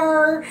 Elevate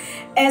Her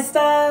and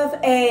stuff.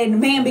 And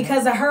man,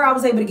 because of her, I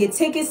was able to get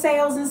ticket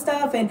sales and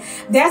stuff. And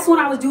that's when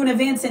I was doing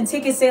events, and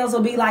ticket sales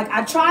will be like,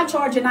 I tried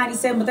charging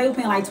 $97, but they were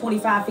paying like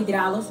 $25,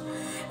 $50.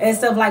 And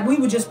stuff like we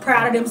were just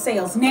proud of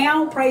themselves.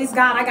 Now, praise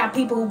God, I got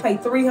people who pay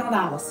 $300,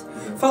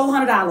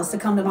 $400 to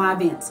come to my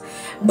events.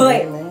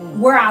 But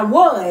where I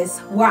was,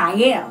 where I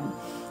am.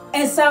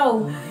 And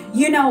so,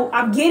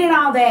 I'm getting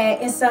all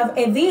that and stuff.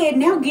 And then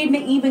now getting to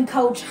even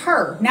coach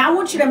her. Now, I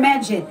want you to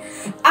imagine,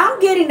 I'm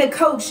getting to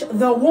coach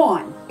the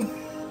one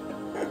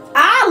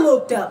I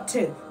looked up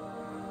to.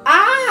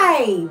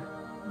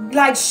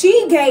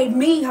 She gave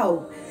me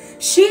hope.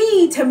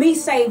 She, to me,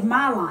 saved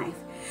my life.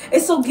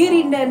 And so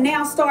getting to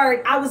now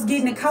start, I was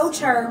getting to coach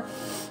her.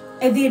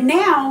 And then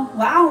now,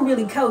 I don't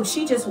really coach.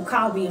 She just will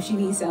call me if she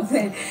needs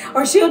something.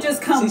 Or she'll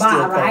just come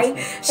by, right?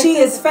 She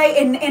is fake.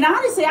 And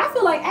honestly, I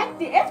feel like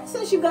ever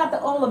since you got the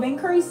oil of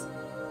increase,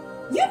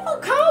 you don't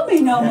call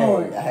me no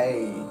more.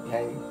 Hey,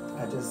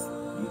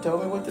 you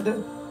told me what to do.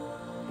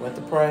 What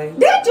to pray.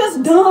 That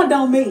just dawned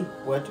on me.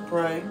 What to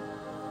pray.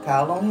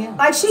 Call on him.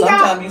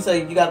 Sometimes you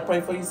say you got to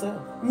pray for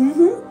yourself. Mm-hmm.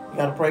 You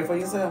got to pray for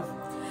yourself.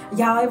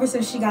 Y'all, ever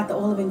since she got the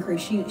oil of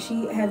increase, she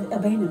has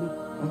abandoned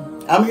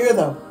me. I'm here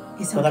though.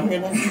 It's but okay. I'm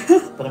here now.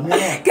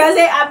 Because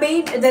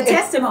the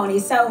testimony.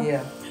 So,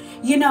 yeah.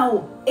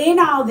 In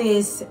all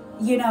this,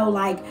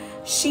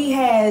 she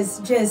has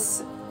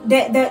just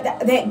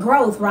that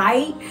growth,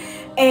 right?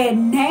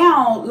 And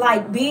now,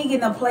 being in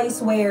the place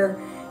where,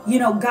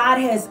 God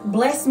has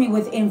blessed me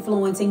with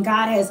influence, and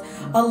God has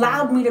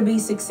allowed me to be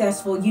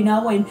successful,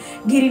 and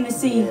getting to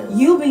see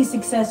you be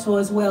successful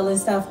as well and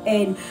stuff.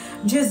 And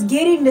just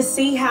getting to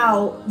see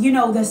how,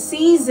 the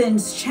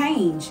seasons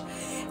change.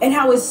 And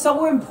how it's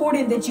so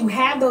important that you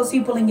have those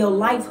people in your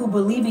life who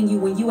believe in you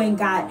when you ain't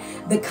got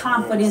the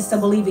confidence to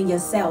believe in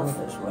yourself.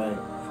 That's right.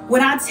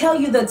 When I tell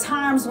you the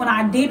times when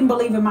I didn't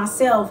believe in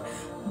myself,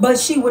 but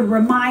she would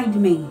remind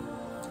me.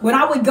 When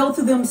I would go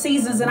through them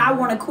seasons and I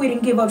want to quit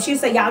and give up, she'd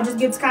say, y'all just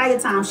give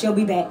Takaya time. She'll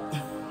be back.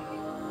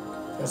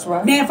 That's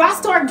right. Now, if I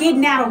start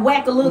getting out of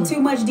whack a little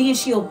too much, then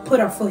she'll put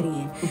her foot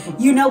in.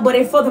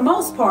 But for the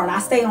most part, I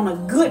stay on a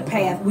good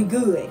path. We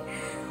good.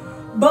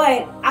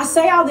 But I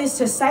say all this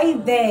to say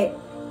that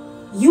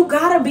you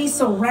gotta be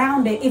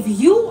surrounded. If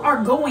you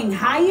are going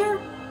higher,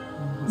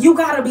 you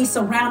gotta be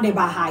surrounded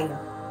by higher.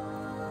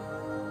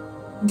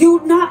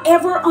 Do not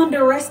ever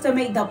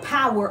underestimate the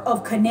power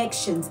of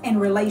connections and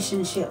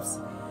relationships.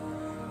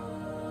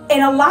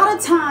 And a lot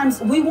of times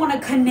we want to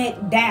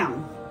connect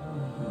down.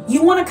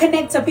 You want to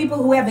connect to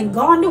people who haven't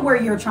gone to where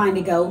you're trying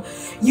to go.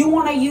 You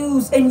want to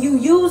use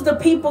the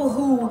people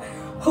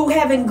who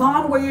haven't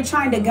gone where you're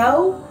trying to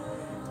go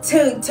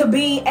to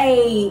be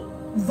a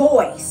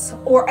voice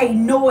or a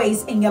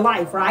noise in your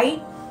life,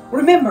 right?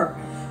 Remember,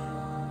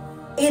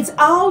 it's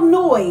all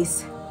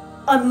noise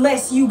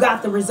unless you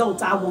got the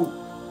results I want.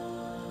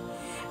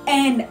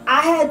 And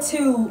I had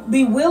to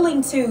be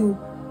willing to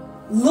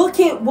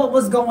look at what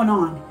was going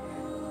on.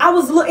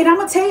 And I'm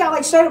gonna tell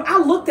y'all straight up, I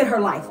looked at her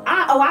life.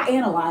 I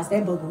analyzed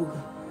that booga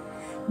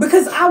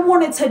because I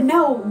wanted to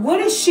know,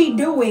 what is she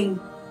doing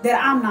that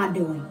I'm not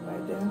doing?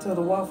 To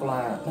the waffle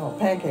iron. No,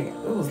 pancake. It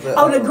was the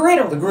the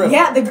griddle. The griddle.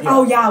 Yeah,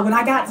 oh yeah, when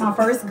I got my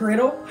first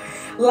griddle,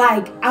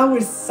 I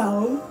was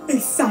so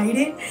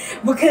excited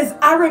because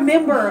I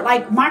remember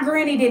my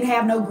granny didn't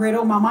have no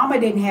griddle, my mama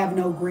didn't have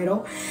no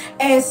griddle.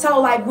 And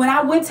so when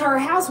I went to her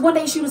house one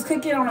day, she was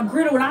cooking on a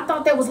griddle, and I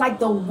thought that was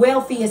the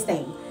wealthiest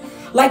thing.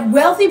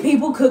 Wealthy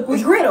people cook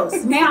with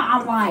griddles. Now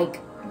I'm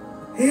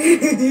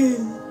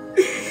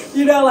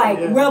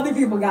wealthy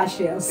people got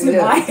chefs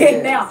now.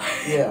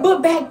 Yeah.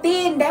 But back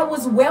then, that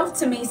was wealth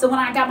to me. So when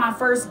I got my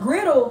first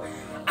griddle,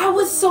 I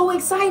was so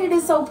excited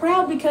and so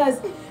proud because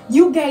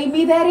you gave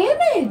me that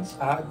image.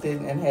 I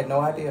didn't and had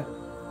no idea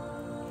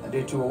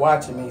that you were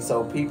watching me.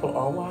 So people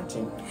are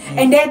watching.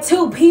 And that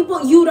too,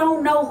 people, you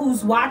don't know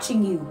who's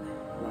watching you.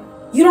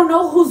 You don't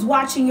know who's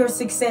watching your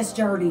success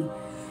journey.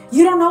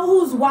 You don't know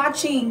who's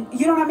watching,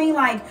 you know what I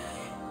mean?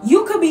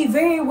 You could be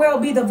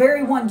the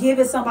very one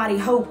giving somebody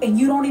hope, and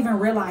you don't even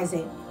realize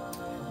it.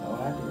 No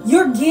idea.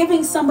 You're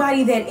giving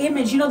somebody that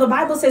image. The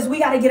Bible says we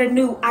got to get a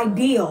new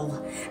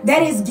ideal.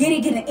 That is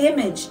getting an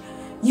image.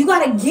 You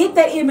got to get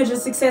that image of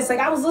success.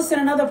 I was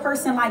listening to another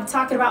person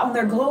talking about on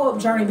their glow up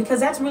journey, because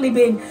that's really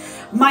been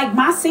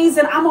my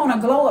season. I'm on a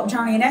glow up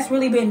journey, and that's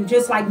really been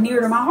just near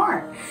to my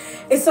heart.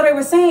 And so they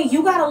were saying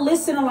you got to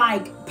listen to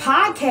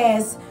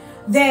podcasts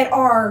that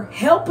are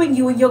helping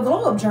you in your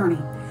glow up journey.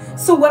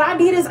 So what I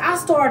did is I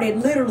started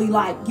literally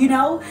like, you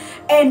know,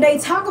 and they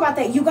talk about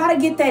that. You got to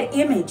get that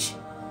image.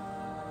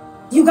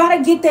 You got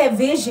to get that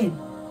vision.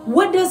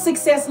 What does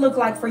success look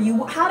like for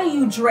you? How do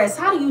you dress?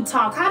 How do you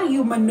talk? How do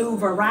you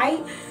maneuver,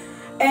 right?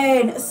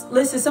 And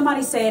listen,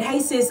 somebody said, hey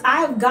sis,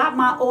 I have got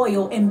my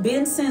oil and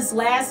been since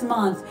last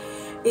month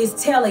is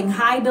telling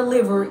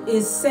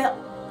is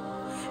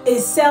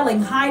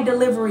selling high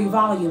delivery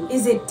volume.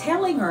 Is it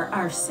telling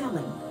or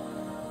selling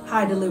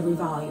high delivery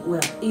volume?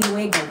 Well, either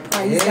way go.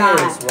 Praise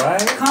God.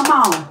 Right. Come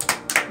on.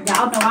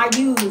 Y'all know I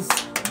use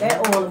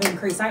that oil of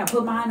increase. I gotta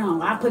put mine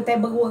on. I put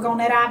that book on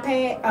that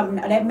iPad,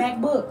 that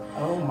MacBook,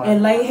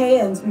 and lay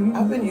hands.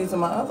 I've been using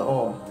my other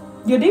oil.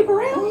 Your deeper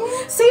realm?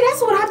 See,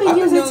 that's what I've been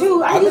using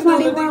too. I use my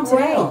deeper realm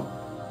today.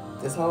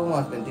 This whole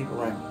month's been deeper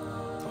realm.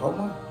 The whole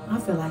month. I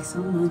feel like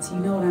some months, you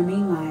know what I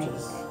mean? Like,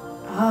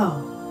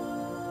 oh.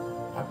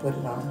 I put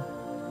it on.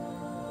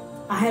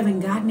 I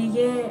haven't gotten it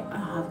yet. I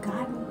have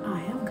got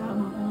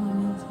my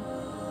oil.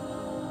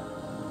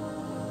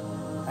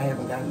 I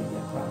haven't gotten it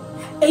yet,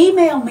 probably.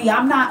 Email me.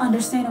 I'm not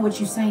understanding what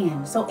you're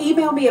saying. So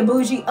email me at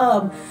Bougie,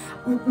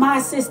 my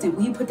assistant.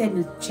 Will you put that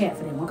in the chat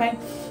for them, okay?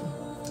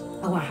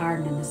 Oh, I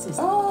hired an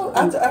assistant. Oh,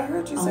 I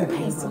heard you say that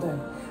payroll. yesterday.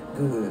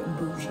 Good.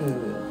 Bougie.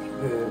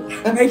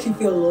 Good. It makes you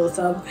feel a little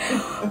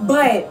something.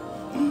 But,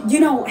 you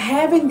know,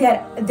 having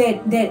that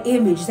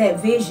image, that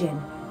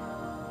vision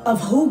of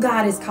who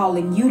God is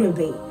calling you to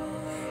be,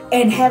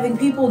 and having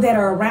people that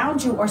are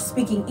around you or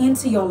speaking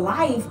into your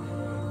life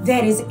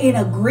that is in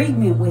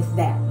agreement with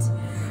that.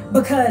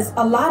 Because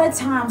a lot of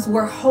times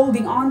we're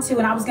holding on to,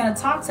 and I was going to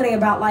talk today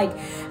about like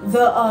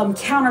the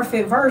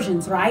counterfeit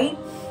versions, right?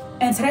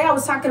 And today I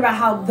was talking about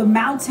how the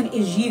mountain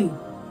is you.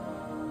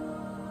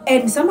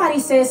 And somebody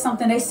said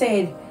something, they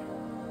said,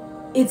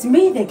 it's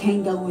me that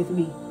can't go with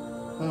me.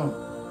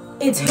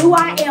 It's who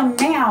I am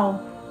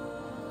now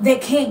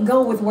that can't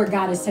go with where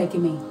God is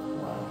taking me.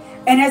 Wow.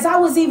 And as I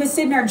was even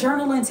sitting there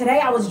journaling today,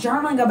 I was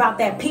journaling about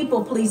that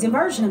people-pleasing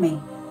version of me.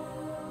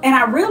 And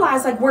I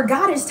realized like where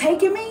God is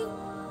taking me,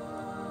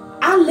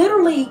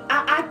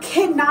 I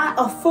cannot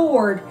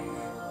afford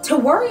to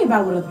worry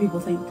about what other people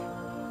think.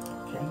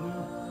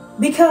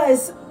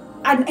 Because,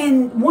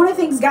 and one of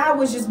the things God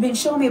was just been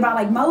showing me about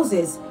like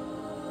Moses,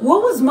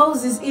 what was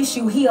Moses'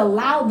 issue? He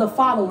allowed the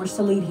followers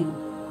to lead him.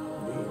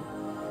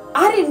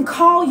 I didn't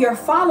call your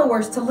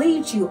followers to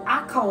lead you.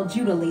 I called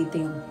you to lead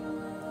them.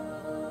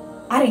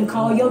 I didn't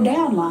call your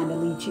downline to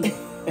lead you.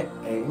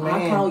 Amen.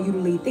 I called you to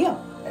lead them.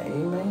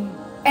 Amen.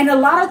 And a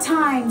lot of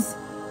times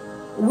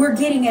we're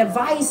getting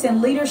advice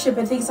and leadership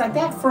and things like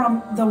that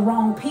from the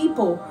wrong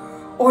people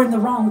or in the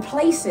wrong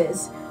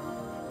places.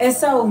 And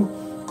so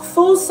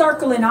full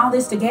circling all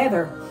this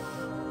together,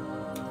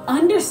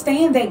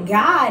 understand that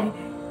God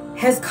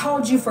has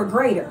called you for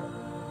greater.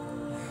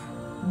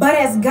 But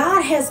as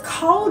God has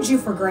called you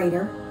for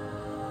greater,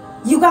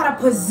 you got to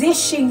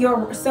position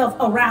yourself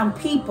around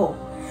people,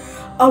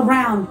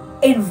 around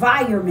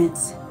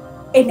environments,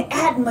 and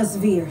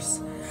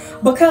atmospheres.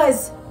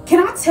 Because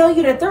can I tell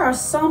you that there are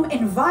some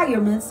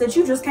environments that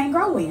you just can't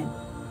grow in?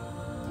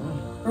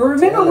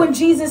 Remember when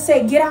Jesus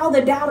said, get all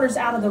the doubters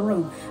out of the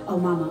room. Oh,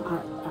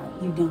 mama,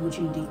 you done what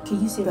you did.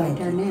 Can you sit right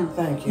there now?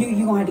 Thank you.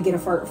 You're going to have to get a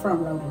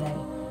front row today.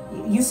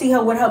 You see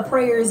her with her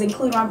prayers,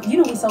 including, you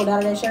know we sold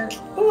out of that shirt.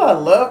 Oh, I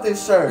love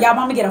this shirt. Y'all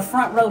mama get a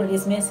front row to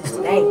this message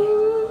today.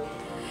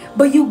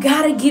 But you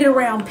got to get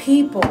around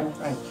people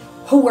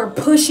who are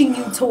pushing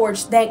you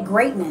towards that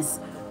greatness.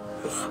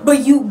 But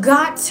you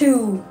got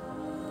to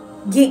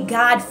get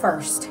God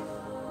first.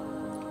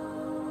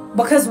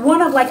 Because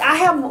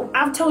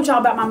I've told y'all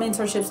about my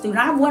mentorship student.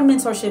 I have one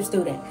mentorship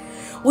student.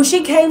 When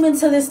she came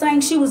into this thing,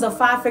 she was a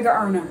 5-figure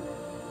earner.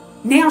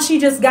 Now she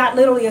just got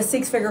literally a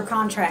 6-figure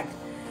contract.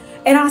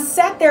 And I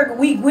sat there,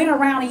 we went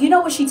around, and you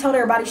know what she told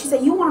everybody? She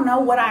said, you want to know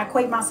what I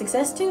equate my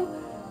success to?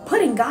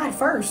 Putting God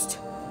first.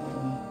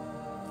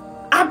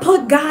 I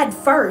put God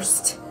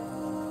first.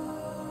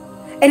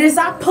 And as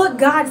I put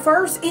God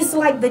first, it's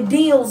like the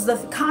deals, the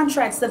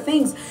contracts, the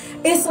things.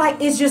 It's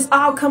like it's just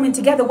all coming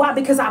together. Why?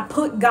 Because I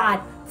put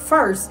God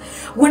first.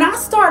 When I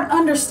start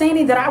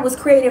understanding that I was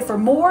created for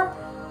more,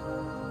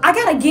 I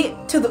got to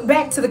get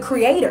back to the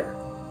Creator.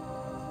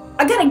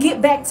 I got to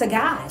get back to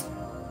God.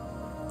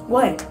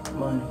 What?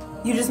 Money.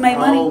 You just made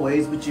money?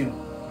 Always with you.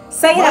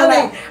 Say it out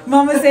loud.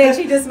 Mama said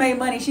she just made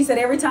money. She said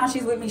every time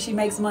she's with me, she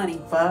makes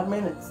money. 5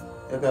 minutes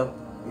ago.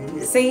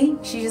 Yeah. See?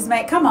 She just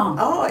made, come on.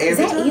 Oh, is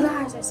that time?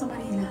 Eli or is that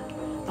somebody in there?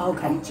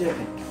 Okay. I'm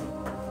checking.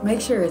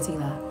 Make sure it's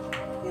Eli.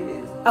 It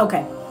is.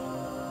 Okay.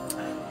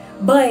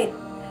 But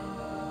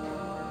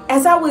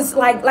as I was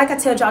like I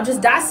told y'all,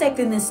 just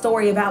dissecting this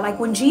story about like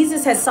when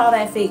Jesus had saw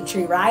that fig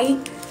tree, right?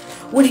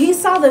 When he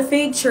saw the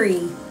fig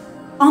tree,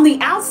 on the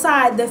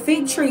outside, the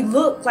fig tree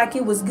looked like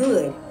it was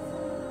good.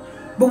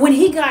 But when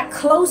he got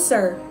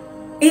closer,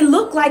 it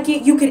looked like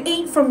you could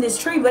eat from this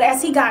tree. But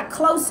as he got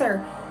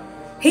closer,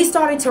 he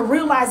started to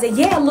realize that,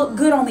 yeah, it looked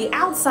good on the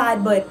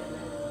outside, but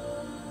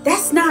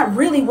that's not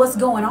really what's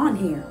going on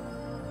here.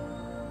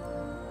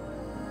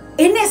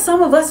 Isn't there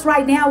some of us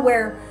right now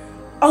where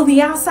On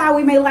the outside,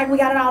 we may like we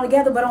got it all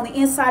together, but on the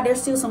inside,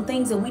 there's still some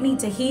things that we need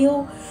to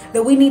heal,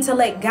 that we need to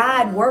let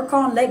God work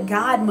on, let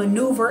God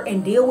maneuver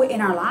and deal with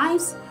in our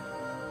lives.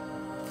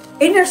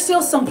 And there's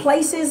still some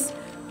places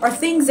or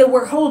things that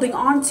we're holding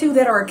on to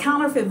that are a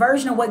counterfeit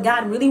version of what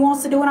God really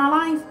wants to do in our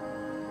life.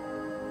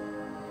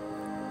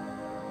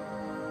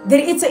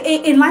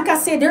 And like I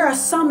said, there are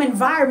some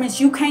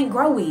environments you can't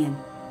grow in.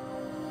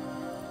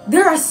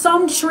 There are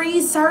some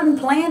trees, certain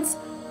plants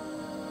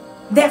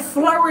that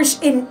flourish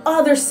in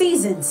other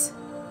seasons,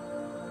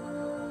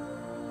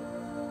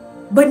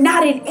 but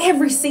not in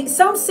every season.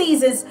 Some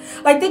seasons,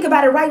 like think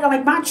about it right now,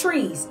 like my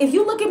trees. If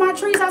you look at my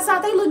trees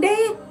outside, they look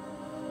dead.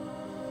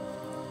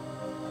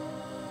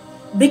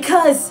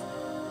 Because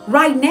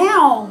right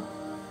now,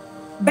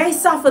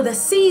 based off of the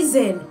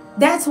season,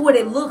 that's what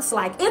it looks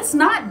like. It's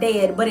not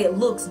dead, but it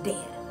looks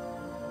dead.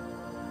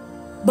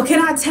 But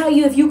can I tell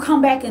you, if you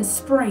come back in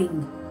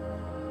spring,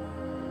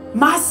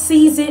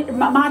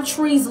 my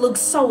trees look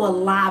so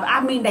alive.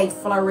 I mean, they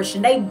flourish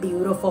and they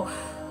beautiful.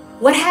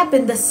 What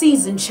happened? The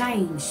season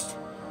changed.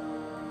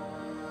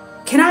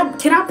 Can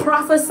I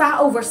prophesy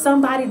over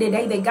somebody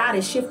today that God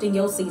is shifting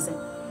your season?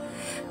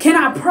 Can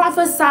I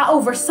prophesy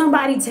over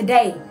somebody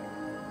today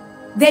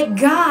that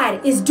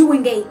God is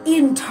doing an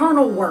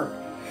internal work?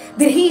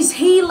 That he's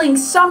healing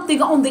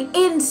something on the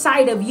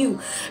inside of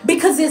you.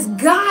 Because as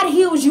God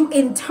heals you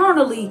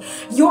internally,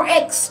 your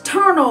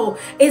external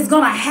is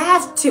going to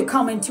have to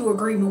come into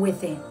agreement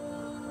with it.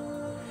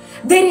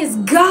 That is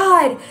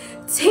God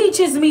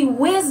teaches me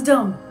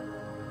wisdom.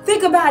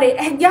 Think about it.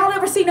 Have y'all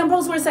ever seen them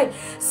posts where it say,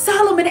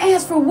 Solomon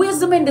asked for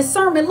wisdom and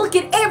discernment? Look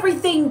at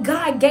everything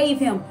God gave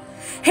him.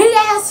 He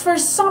asked for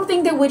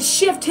something that would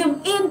shift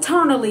him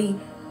internally.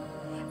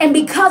 And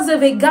because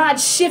of it, God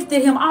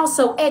shifted him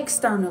also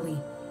externally.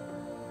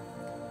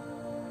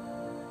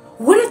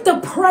 What if the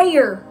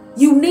prayer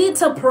you need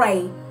to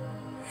pray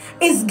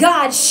is,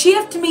 God,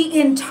 shift me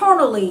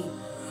internally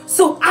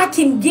so I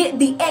can get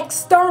the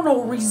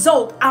external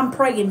result I'm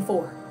praying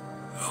for?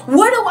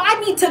 What do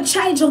I need to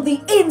change on the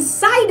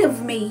inside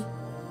of me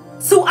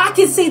so I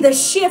can see the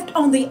shift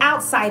on the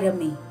outside of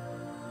me?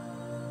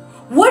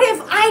 What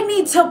if I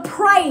need to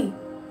pray,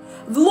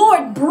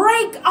 Lord,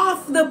 break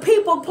off the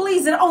people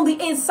pleasing on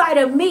the inside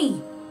of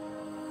me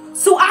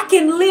so I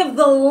can live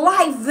the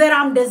life that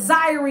I'm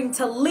desiring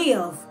to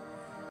live,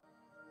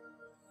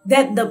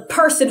 that the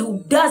person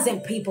who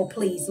doesn't people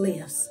please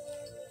lives?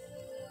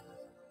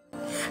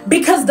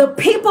 Because the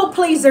people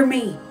pleaser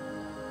me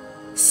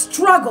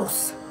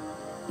struggles,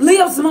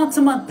 lives month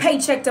to month,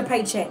 paycheck to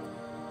paycheck,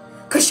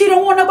 because she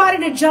don't want nobody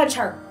to judge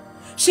her.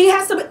 She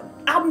has to be,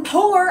 I'm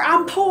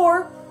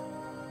poor.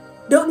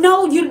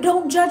 No, you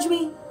don't judge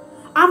me.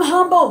 I'm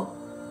humble.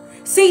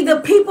 See, the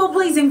people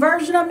pleasing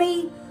version of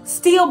me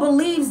still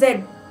believes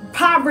that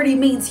poverty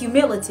means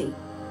humility.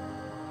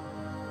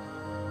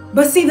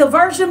 But see, the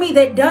version of me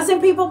that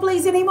doesn't people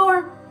please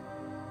anymore,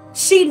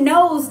 she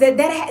knows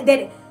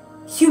that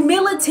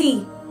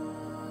humility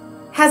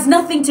has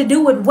nothing to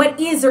do with what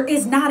is or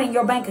is not in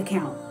your bank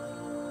account.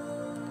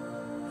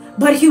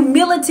 But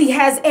humility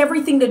has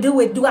everything to do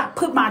with, do I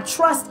put my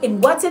trust in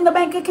what's in the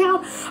bank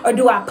account, or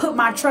do I put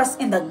my trust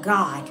in the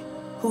God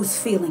who's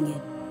feeling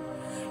it?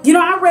 You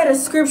know, I read a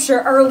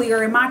scripture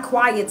earlier in my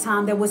quiet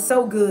time that was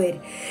so good.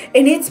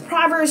 And it's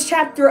Proverbs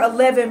chapter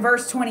 11,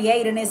 verse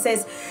 28. And it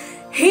says,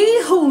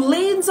 he who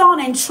leans on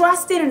and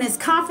trusts in and is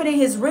confident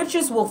his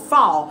riches will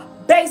fall.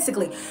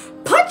 Basically,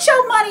 put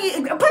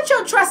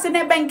your trust in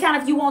that bank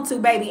account if you want to,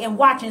 baby, and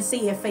watch and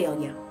see it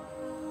fail you.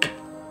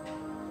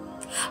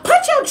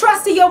 Put your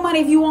trust in your money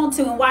if you want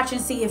to and watch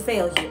and see it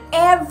fail you.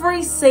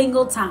 Every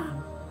single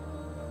time.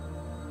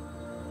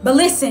 But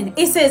listen,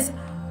 it says,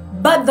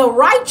 but the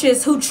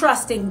righteous who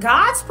trust in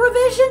God's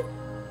provision.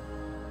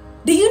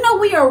 Do you know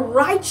we are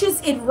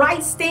righteous in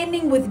right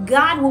standing with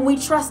God when we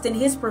trust in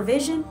his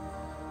provision?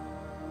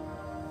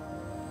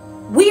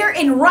 We are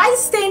in right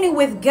standing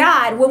with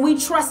God when we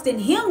trust in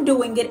him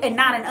doing it and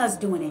not in us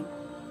doing it.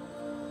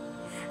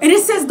 And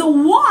it says the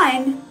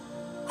one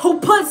who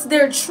puts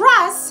their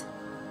trust,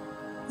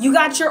 you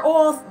got your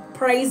oil,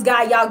 praise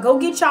God, y'all. Go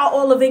get y'all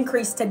oil of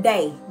increase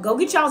today. Go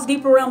get y'all's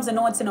Deeper Realms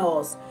anointing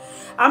oils.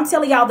 I'm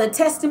telling y'all the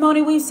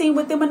testimony we've seen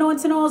with them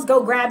anointing oils.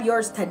 Go grab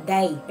yours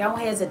today. Don't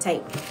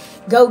hesitate.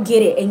 Go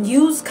get it and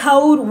use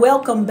code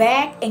welcome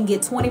back and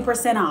get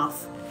 20%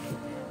 off.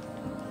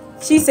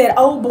 She said,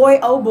 oh boy,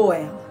 oh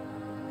boy.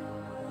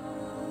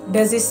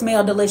 Does it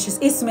smell delicious?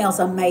 It smells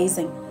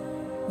amazing.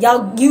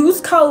 Y'all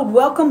use code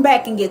welcome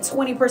back and get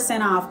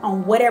 20% off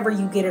on whatever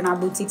you get in our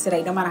boutique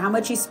today, no matter how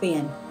much you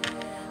spend.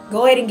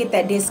 Go ahead and get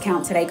that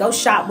discount today. Go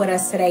shop with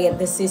us today at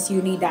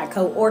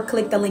thesisyouneed.co or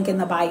click the link in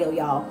the bio,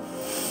 y'all.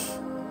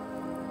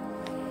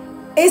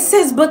 It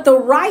says, but the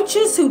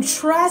righteous who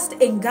trust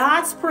in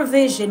God's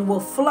provision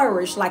will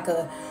flourish like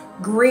a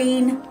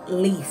green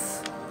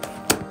leaf.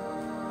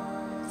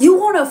 You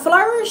want to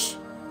flourish?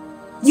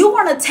 You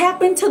want to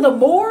tap into the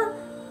more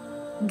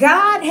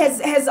God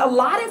has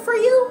allotted for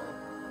you?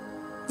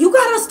 You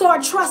got to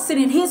start trusting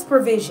in his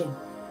provision.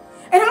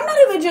 And I'm not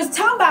even just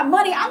talking about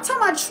money. I'm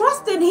talking about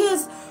trusting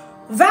his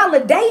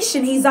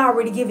validation he's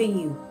already given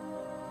you.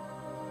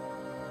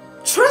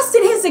 Trust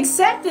in his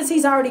acceptance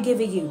he's already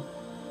given you.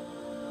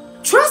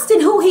 Trust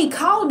in who he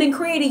called and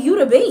created you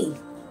to be.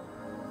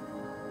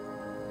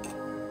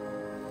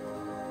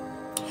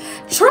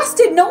 Trust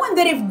in knowing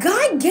that if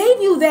God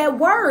gave you that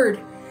word,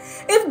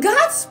 if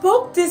God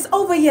spoke this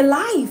over your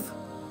life,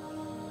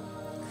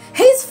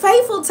 he's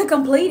faithful to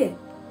complete it.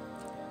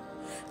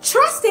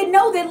 Trust and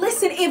know that,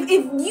 listen, if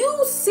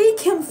you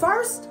seek him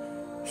first,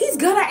 he's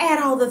going to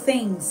add all the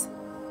things.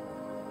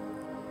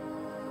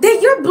 That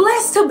you're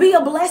blessed to be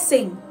a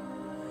blessing.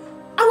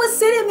 I was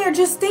sitting there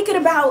just thinking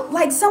about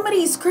like some of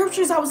these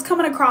scriptures I was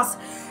coming across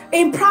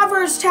in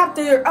Proverbs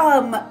chapter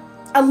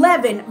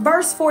 11,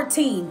 verse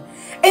 14.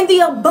 In the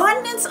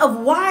abundance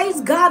of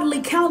wise,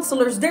 godly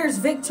counselors, there's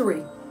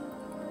victory.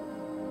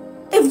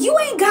 If you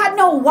ain't got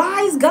no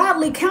wise,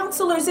 godly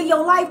counselors in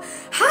your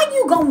life, how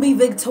you gonna be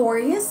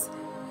victorious?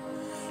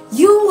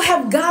 You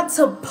have got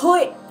to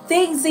put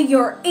things in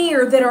your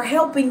ear that are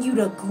helping you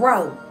to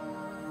grow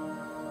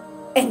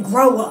and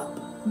grow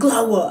up,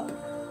 glow up.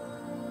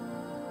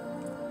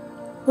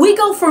 We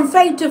go from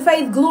faith to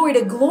faith, glory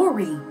to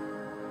glory.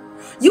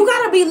 You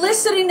got to be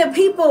listening to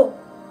people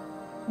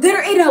that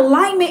are in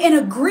alignment and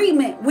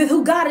agreement with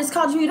who God has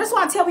called you. That's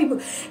why I tell people,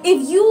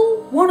 if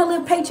you want to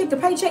live paycheck to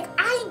paycheck,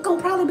 I ain't going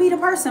to probably be the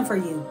person for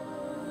you.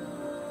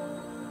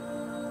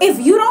 If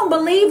you don't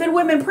believe in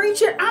women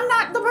preaching, I'm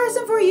not the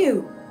person for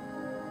you.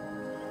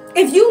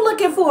 If you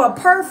looking for a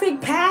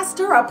perfect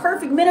pastor, a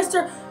perfect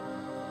minister,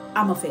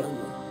 I'm going to fail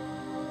you.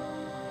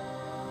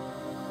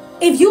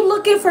 If you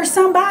looking for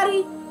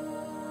somebody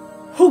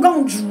who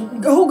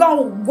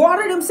gonna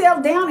water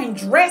themselves down and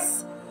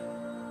dress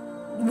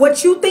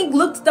what you think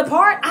looks the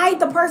part, I ain't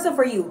the person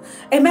for you.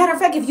 As a matter of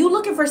fact, if you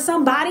looking for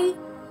somebody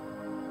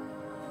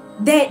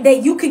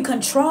that you can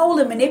control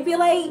and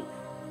manipulate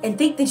and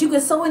think that you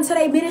can sow into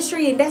their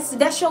ministry and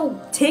that's your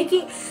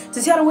ticket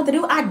to tell them what to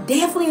do, I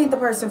definitely ain't the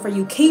person for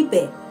you. Keep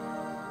it.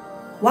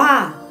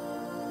 Why?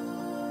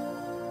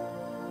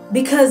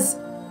 Because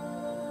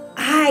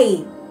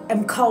I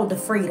am called to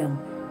freedom.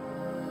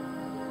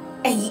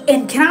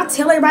 And can I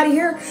tell everybody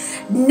here,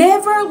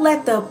 never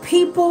let the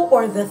people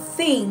or the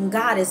thing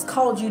God has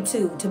called you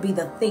to be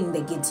the thing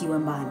that gets you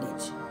in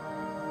bondage.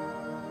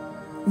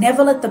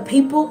 Never let the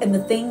people and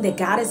the thing that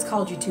God has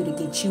called you to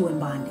get you in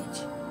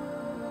bondage.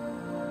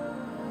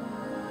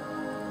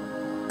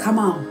 Come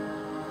on.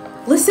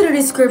 Listen to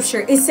this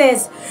scripture. It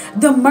says,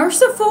 the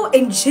merciful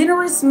and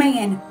generous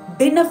man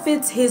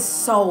benefits his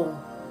soul.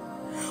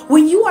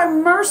 When you are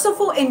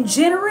merciful and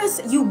generous,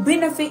 you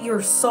benefit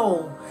your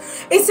soul.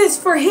 It says,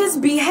 for his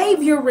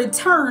behavior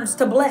returns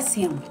to bless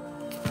him.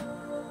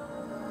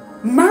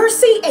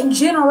 Mercy and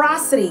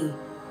generosity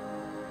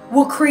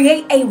will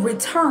create a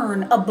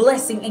return, a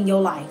blessing in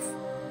your life.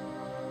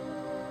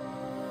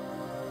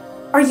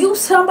 Are you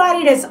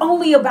somebody that's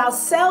only about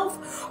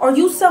self? Or are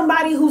you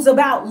somebody who's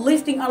about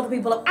lifting other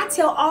people up? I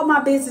tell all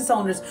my business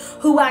owners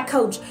who I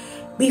coach,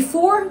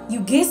 before you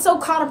get so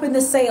caught up in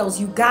the sales,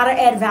 you got to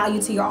add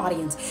value to your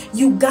audience.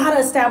 You got to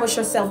establish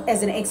yourself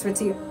as an expert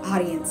to your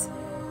audience.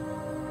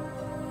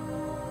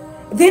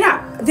 Then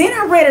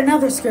I read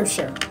another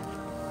scripture.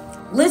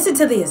 Listen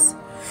to this.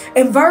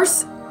 In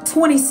verse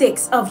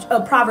 26 of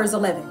Proverbs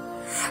 11.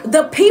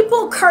 The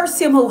people curse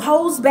him who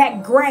holds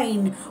back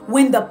grain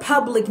when the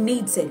public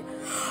needs it.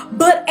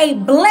 But a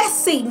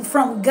blessing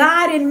from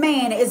God and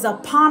man is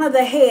upon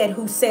the head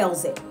who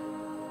sells it.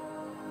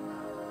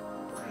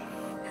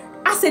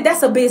 I said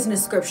that's a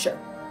business scripture.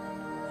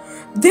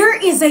 There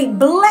is a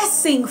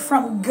blessing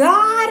from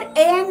God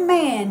and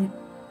man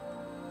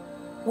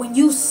when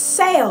you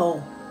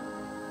sell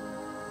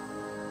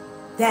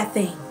that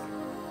thing.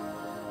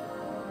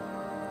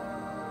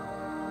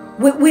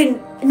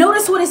 When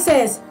notice what it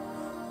says,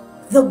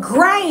 the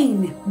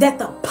grain that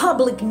the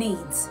public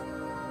needs.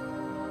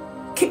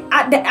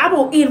 I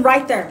will end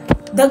right there.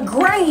 The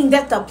grain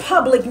that the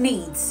public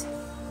needs.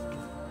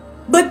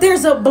 But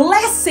there's a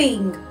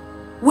blessing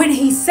when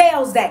he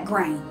sells that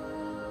grain.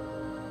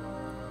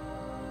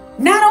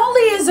 Not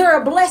only is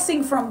there a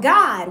blessing from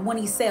God when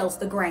he sells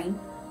the grain,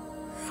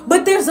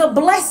 but there's a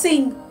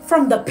blessing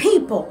from the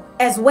people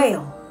as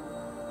well.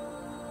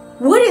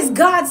 What is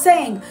God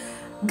saying?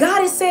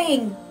 God is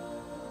saying,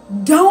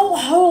 don't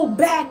hold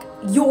back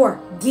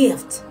your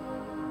gift.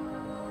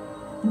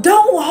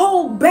 Don't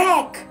hold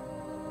back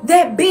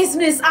that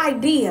business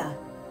idea,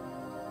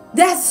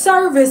 that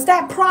service,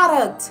 that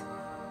product.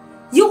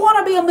 You want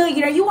to be a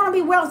millionaire, you want to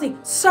be wealthy,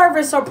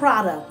 service or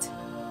product.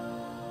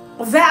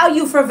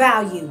 Value for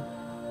value.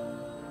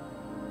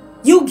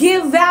 You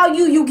give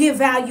value, you give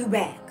value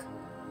back.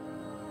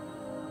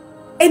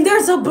 And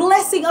there's a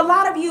blessing. A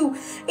lot of you,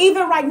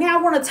 even right now,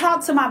 I want to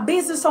talk to my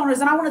business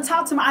owners and I want to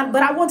talk to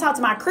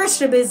my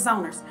Christian business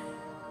owners.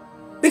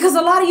 Because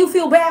a lot of you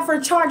feel bad for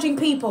charging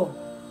people.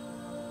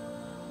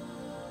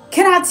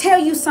 Can I tell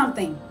you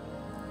something?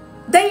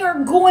 They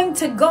are going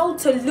to go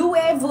to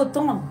Louis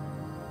Vuitton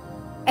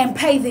and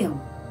pay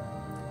them.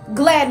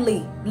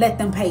 Gladly let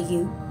them pay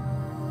you.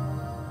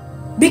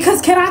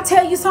 Because can I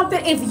tell you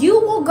something? If you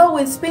will go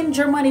and spend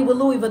your money with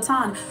Louis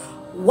Vuitton,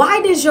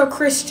 why does your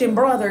Christian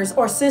brothers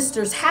or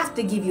sisters have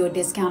to give you a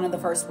discount in the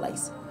first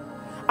place?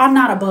 I'm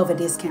not above a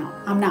discount.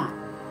 I'm not.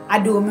 I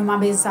do them in my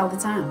business all the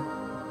time.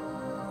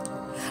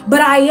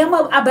 But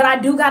I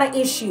do got an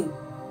issue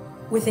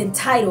with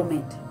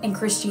entitlement in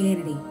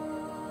Christianity.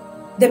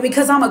 That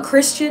because I'm a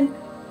Christian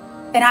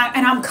and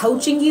I'm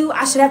coaching you,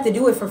 I should have to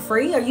do it for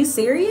free? Are you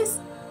serious?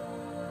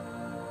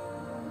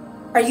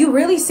 Are you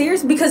really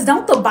serious? Because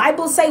don't the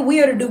Bible say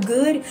we are to do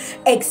good,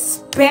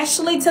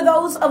 especially to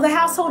those of the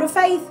household of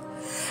faith?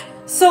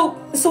 So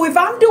if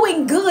I'm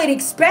doing good,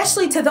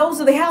 especially to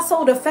those of the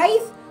household of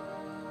faith,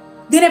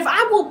 then if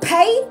I will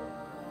pay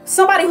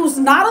somebody who's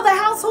not of the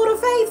household of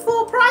faith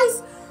full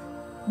price,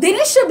 then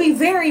it should be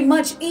very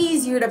much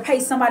easier to pay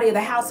somebody of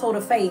the household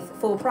of faith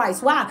full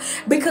price. Why?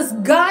 Because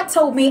God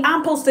told me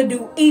I'm supposed to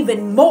do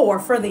even more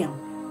for them.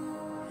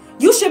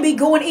 You should be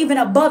going even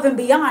above and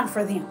beyond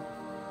for them.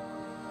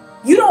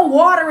 You don't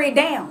water it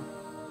down.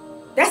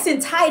 That's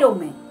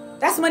entitlement.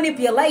 That's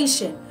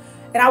manipulation.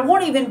 And I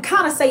won't even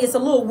kind of say it's a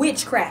little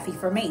witchcrafty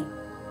for me.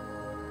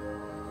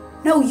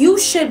 No, you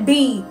should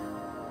be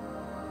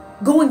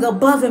going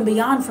above and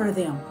beyond for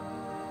them.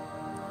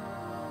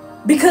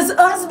 Because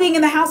us being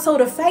in the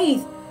household of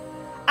faith,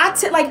 I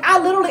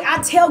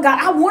tell God,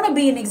 I want to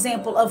be an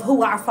example of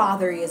who our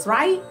Father is,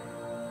 right?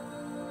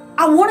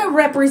 I want to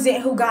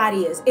represent who God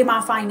is in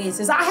my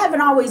finances. I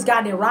haven't always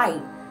gotten it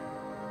right.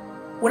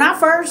 When I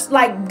first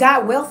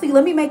got wealthy,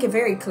 let me make it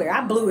very clear.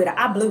 I blew it.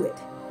 I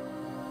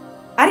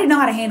didn't know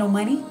how to handle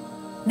money.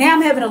 Now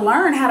I'm having to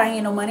learn how to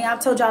handle money.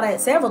 I've told y'all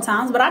that several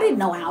times, but I didn't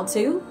know how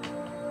to.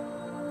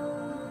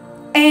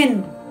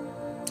 And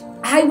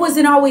I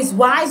wasn't always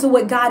wise with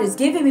what God has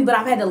given me, but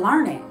I've had to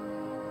learn it.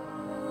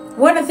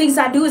 One of the things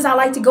I do is I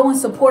like to go and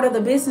support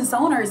other business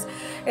owners.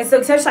 And so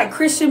especially like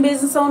Christian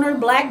business owners,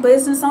 black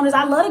business owners,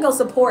 I love to go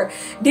support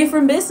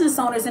different business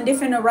owners in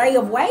different array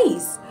of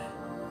ways.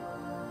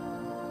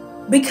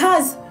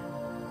 Because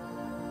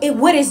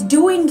what it's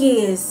doing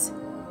is,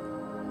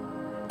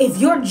 if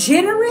you're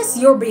generous,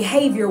 your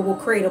behavior will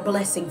create a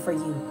blessing for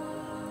you.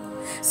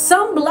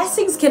 Some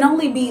blessings can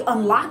only be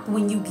unlocked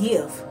when you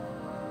give.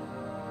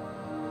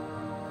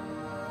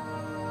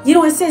 You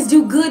know, it says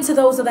do good to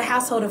those of the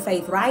household of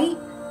faith, right?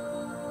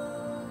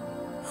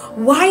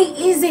 Why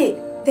is it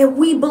that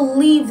we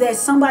believe that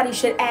somebody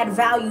should add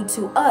value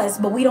to us,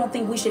 but we don't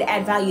think we should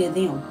add value to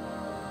them?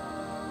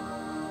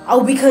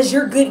 Oh, because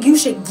you're good, you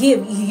should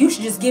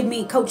just give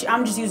me coach.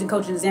 I'm just using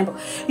coach as an example.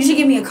 You should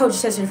give me a coach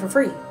session for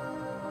free.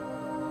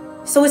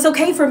 So it's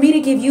okay for me to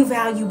give you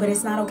value, but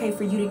it's not okay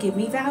for you to give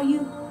me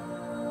value.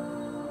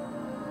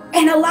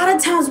 And a lot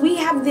of times we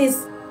have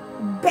this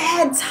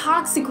bad,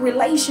 toxic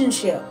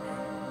relationship.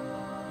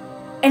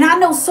 And I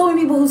know so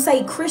many people who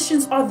say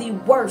Christians are the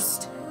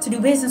worst to do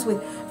business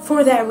with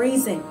for that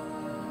reason.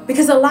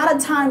 Because a lot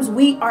of times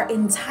we are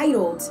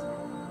entitled.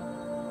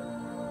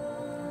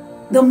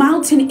 The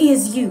mountain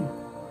is you.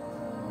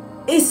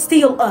 It's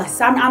still us.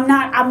 I'm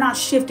not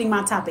shifting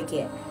my topic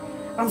yet.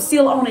 I'm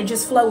still on it.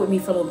 Just flow with me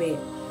for a little bit.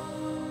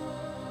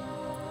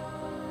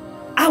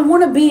 I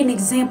want to be an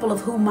example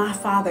of who my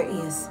Father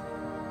is.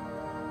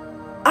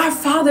 Our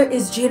Father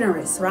is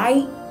generous,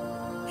 right?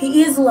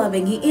 He is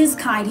loving. He is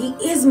kind. He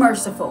is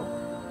merciful.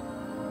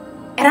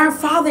 And our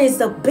Father is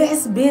the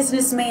best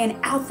businessman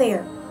out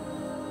there.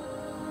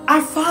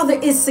 Our Father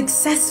is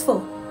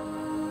successful.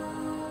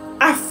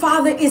 Our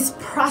Father is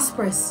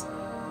prosperous.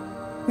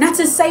 Not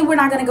to say we're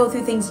not going to go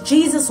through things.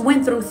 Jesus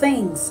went through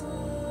things.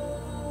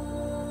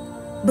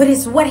 But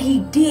it's what he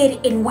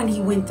did and when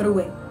he went through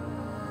it.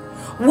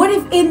 What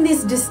if in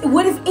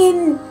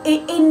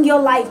your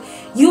life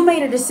you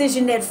made a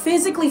decision that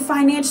physically,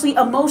 financially,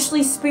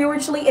 emotionally,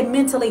 spiritually, and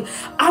mentally,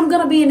 I'm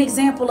going to be an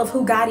example of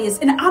who God is.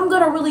 And I'm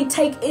going to really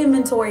take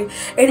inventory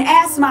and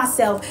ask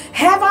myself,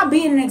 have I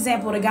been an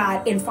example to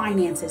God in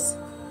finances?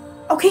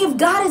 Okay, if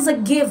God is a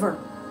giver,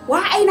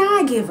 why ain't I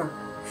a giver?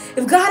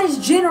 If God is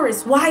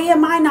generous, why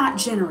am I not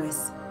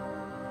generous?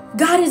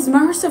 God is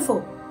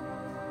merciful.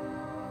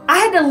 I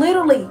had to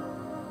literally...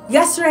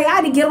 Yesterday, I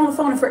had to get on the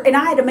phone and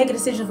I had to make a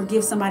decision to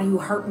forgive somebody who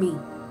hurt me,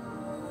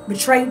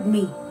 betrayed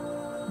me,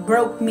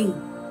 broke me.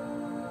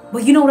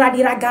 But you know what I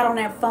did? I got on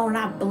that phone and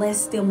I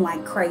blessed them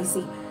like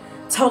crazy.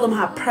 Told them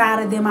how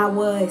proud of them I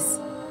was.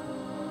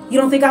 You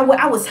don't think I would?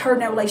 I was hurt in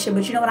that relationship,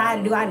 but you know what I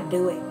had to do? I had to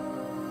do it.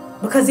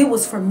 Because it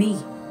was for me.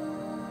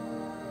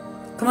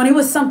 Come on, it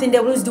was something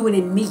that was doing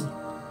in me.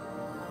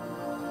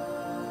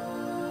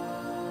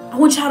 I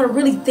want y'all to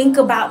really think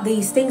about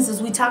these things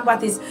as we talk about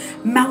this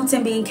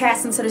mountain being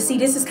cast into the sea.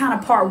 This is kind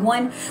of part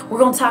one. We're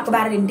going to talk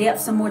about it in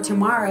depth some more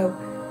tomorrow.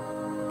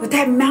 But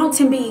that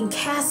mountain being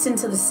cast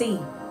into the sea.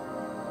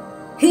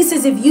 He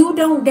says, if you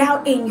don't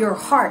doubt in your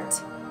heart,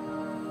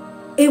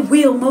 it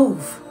will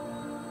move.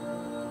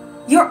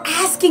 You're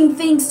asking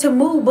things to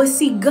move. But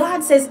see,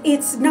 God says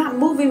it's not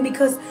moving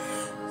because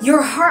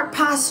your heart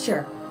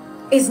posture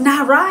is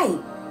not right.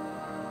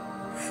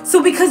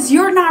 So because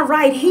you're not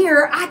right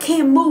here, I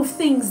can't move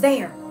things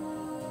there.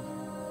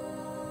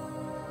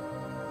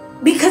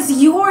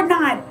 Because you're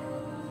not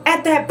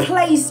at that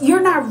place,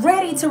 you're not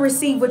ready to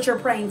receive what you're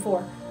praying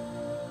for.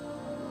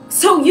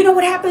 So you know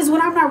what happens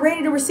when I'm not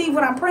ready to receive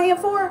what I'm praying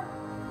for?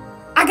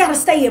 I got to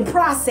stay in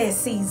process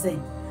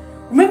season.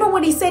 Remember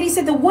what he said? He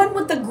said the one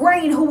with the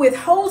grain who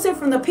withholds it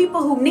from the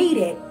people who need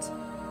it.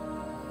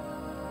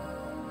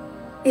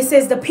 It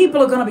says the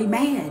people are going to be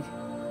mad.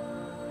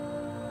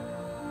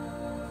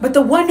 But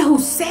the one who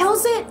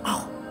sells it,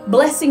 oh,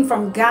 blessing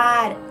from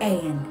God.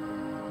 And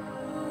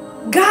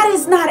God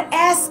is not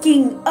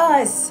asking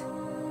us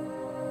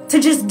to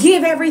just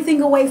give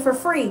everything away for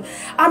free.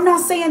 I'm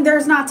not saying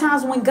there's not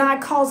times when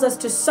God calls us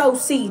to sow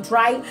seeds,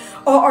 right?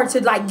 Or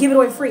to like give it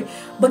away free.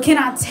 But can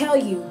I tell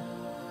you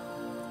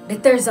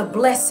that there's a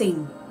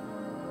blessing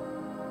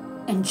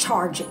in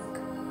charging?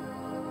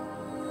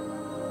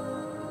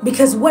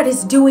 Because what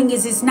it's doing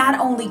is it's not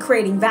only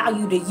creating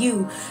value to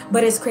you,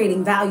 but it's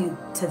creating value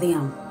to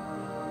them.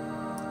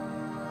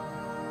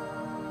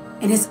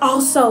 And it's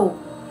also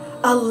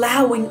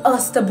allowing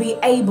us to be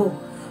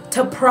able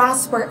to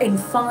prosper and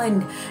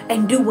fund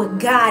and do what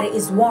God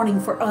is wanting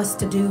for us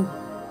to do.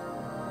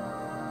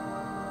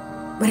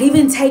 But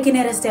even taking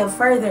it a step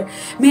further,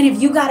 man,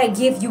 if you got a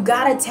gift, you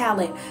got a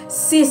talent,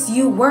 sis,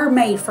 you were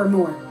made for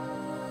more.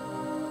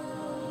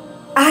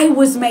 I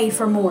was made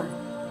for more.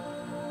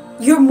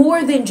 You're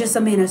more than just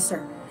a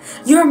minister.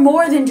 You're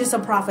more than just a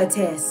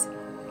prophetess.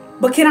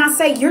 But can I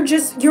say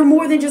you're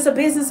more than just a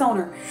business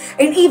owner?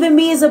 And even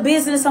me as a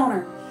business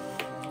owner,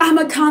 I'm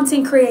a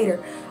content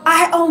creator.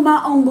 I own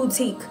my own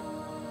boutique.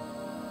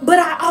 But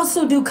I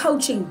also do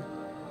coaching.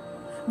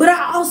 But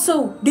I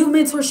also do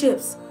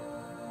mentorships.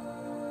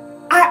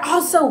 I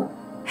also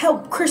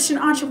help Christian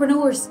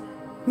entrepreneurs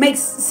make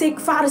 5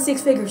 to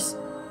 6 figures.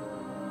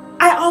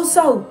 I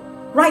also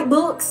write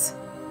books.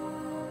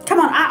 Come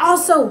on, I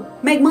also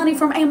make money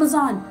from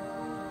Amazon,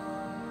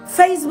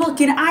 Facebook,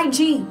 and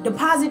IG,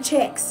 deposit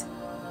checks.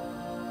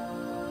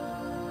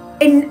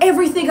 And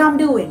everything I'm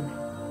doing.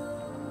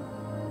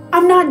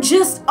 I'm not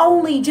just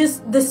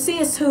the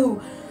sis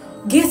who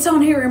gets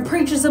on here and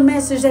preaches a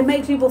message that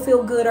makes people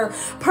feel good or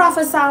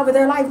prophesy over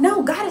their life.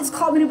 No, God has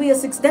called me to be a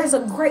success. There's a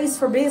grace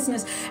for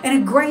business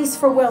and a grace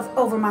for wealth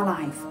over my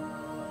life.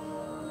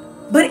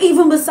 But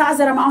even besides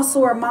that, I'm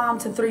also a mom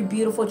to 3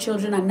 beautiful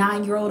children, a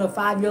 9-year-old, a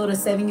 5-year-old, a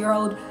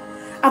 7-year-old.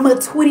 I'm a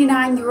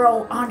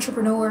 29-year-old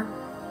entrepreneur.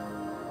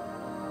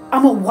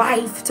 I'm a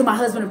wife to my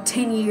husband of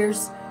 10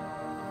 years.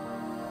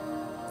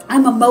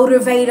 I'm a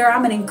motivator.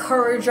 I'm an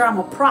encourager. I'm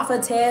a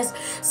prophetess.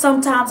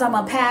 Sometimes I'm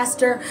a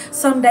pastor.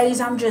 Some days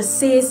I'm just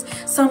sis.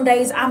 Some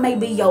days I may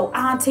be your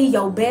auntie,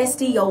 your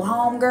bestie, your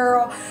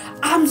homegirl.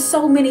 I'm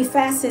so many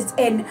facets.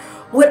 And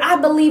what I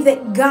believe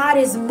that God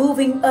is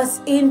moving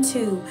us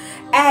into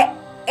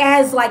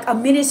as like a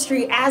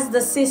ministry, as the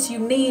sis you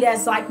need,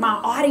 as like my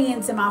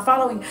audience and my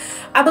following,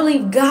 I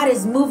believe God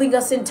is moving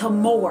us into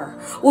more.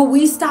 Will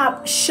we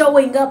stop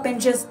showing up in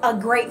just a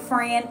great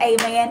friend?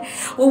 Amen.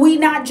 Will we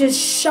not just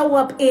show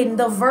up in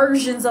the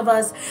versions of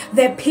us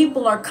that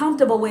people are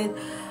comfortable with?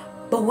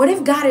 But what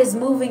if God is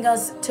moving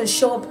us to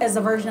show up as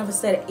a version of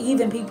us that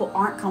even people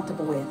aren't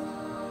comfortable with?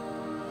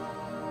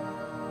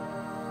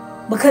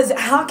 Because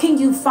how can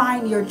you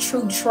find your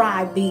true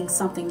tribe being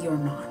something you're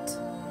not?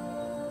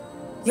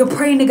 You're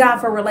praying to God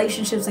for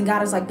relationships and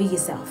God is like, be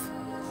yourself.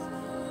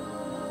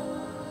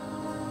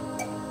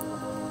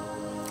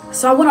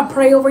 So I want to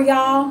pray over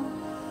y'all.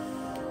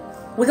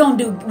 We're gonna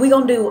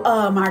do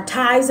our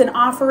tithes and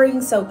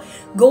offerings. So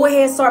go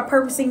ahead, start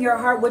purposing your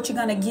heart what you're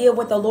gonna give,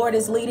 what the Lord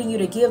is leading you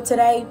to give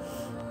today.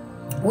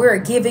 We're a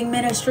giving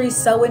ministry,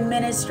 sowing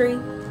ministry.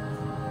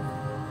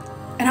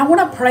 And I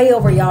want to pray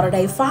over y'all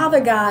today. Father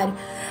God,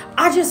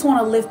 I just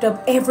want to lift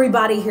up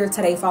everybody here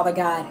today, Father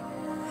God.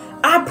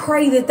 I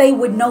pray that they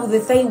would know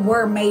that they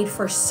were made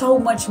for so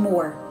much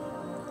more.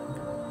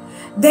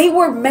 They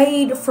were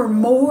made for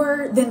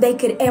more than they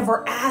could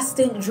ever ask,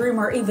 think, dream,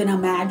 or even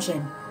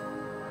imagine.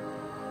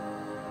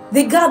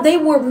 That God, they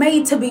were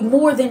made to be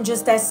more than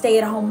just that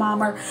stay-at-home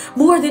mom, or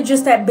more than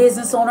just that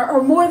business owner,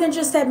 or more than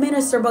just that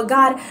minister. But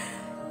God,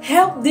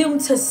 help them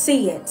to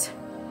see it.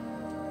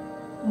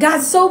 God,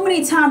 so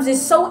many times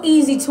it's so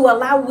easy to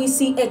allow what we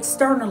see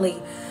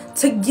externally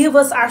to give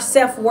us our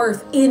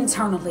self-worth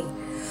internally.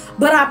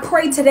 But I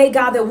pray today,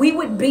 God, that we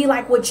would be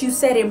like what you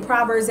said in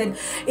Proverbs. And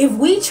if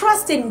we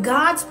trust in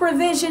God's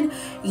provision,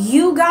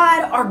 you,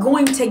 God, are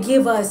going to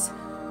give us,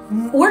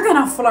 we're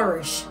going to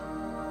flourish.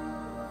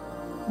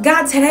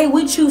 God, today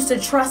we choose to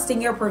trust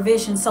in your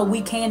provision so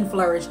we can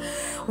flourish.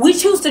 We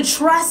choose to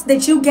trust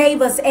that you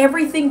gave us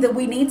everything that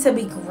we need to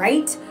be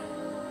great.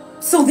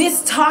 So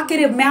this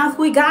talkative mouth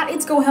we got,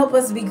 it's going to help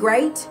us be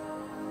great.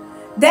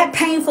 That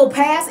painful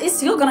past, it's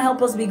still going to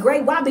help us be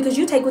great. Why? Because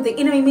you take what the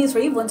enemy means for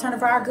evil and turn it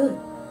for our good.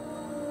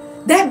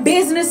 That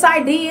business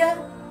idea,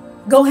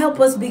 go help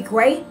us be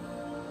great.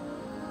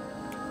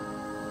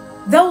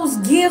 Those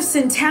gifts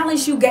and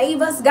talents you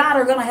gave us, God,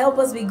 are going to help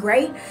us be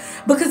great.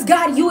 Because,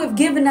 God, you have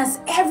given us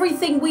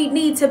everything we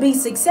need to be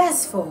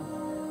successful.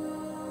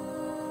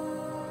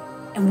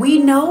 And we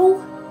know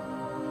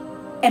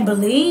and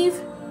believe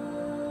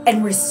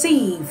and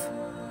receive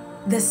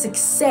the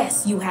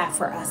success you have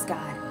for us,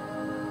 God.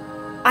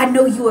 I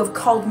know you have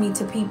called me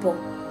to people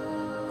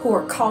who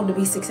are called to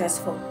be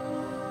successful,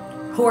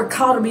 who are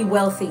called to be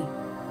wealthy,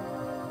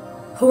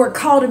 who are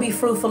called to be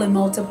fruitful and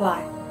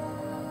multiply.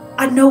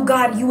 I know,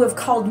 God, you have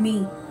called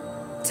me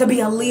to be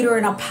a leader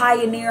and a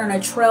pioneer and a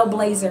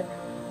trailblazer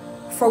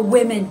for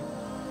women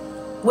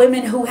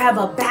who have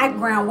a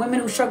background, women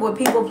who struggle with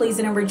people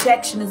pleasing and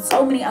rejection and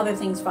so many other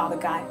things, Father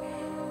God.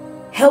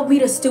 Help me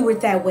to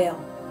steward that well.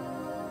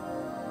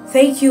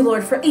 Thank you,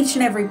 Lord, for each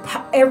and every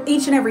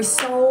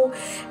soul,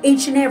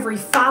 each and every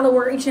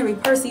follower, each and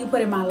every person you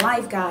put in my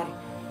life, God,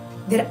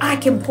 that I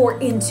can pour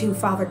into,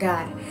 Father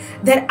God,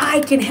 that I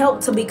can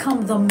help to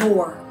become the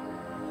more.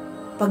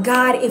 But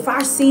God, if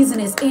our season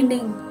is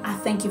ending, I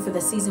thank you for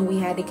the season we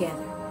had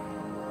together.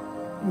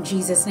 In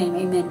Jesus' name,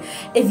 amen.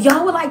 If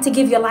y'all would like to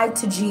give your life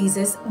to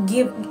Jesus,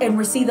 give and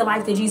receive the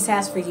life that Jesus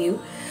has for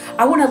you,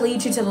 I want to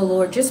lead you to the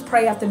Lord. Just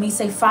pray after me.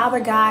 Say, Father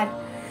God,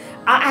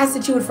 I ask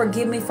that you would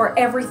forgive me for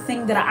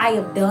everything that I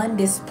have done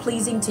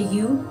displeasing to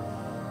you.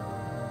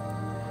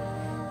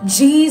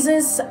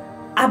 Jesus,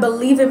 I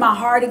believe in my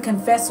heart and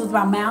confess with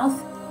my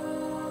mouth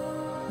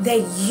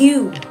that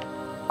you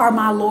are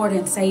my Lord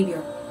and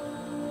Savior.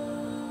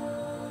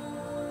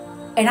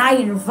 And I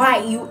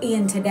invite you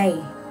in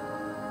today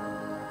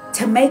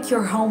to make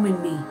your home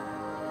in me,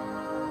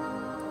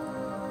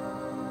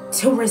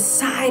 to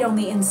reside on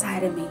the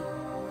inside of me,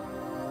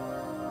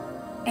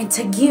 and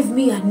to give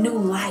me a new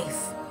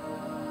life.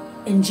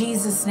 In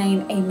Jesus'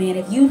 name, amen.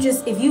 If you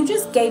just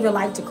gave your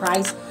life to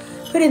Christ,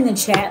 put in the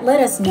chat. Let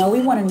us know.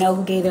 We want to know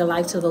who gave their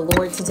life to the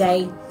Lord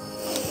today.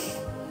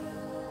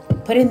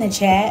 Put in the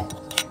chat.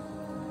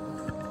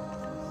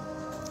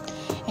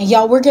 And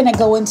y'all, we're going to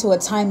go into a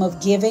time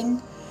of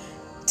giving.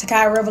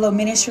 Takaya Revelo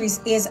Ministries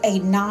is a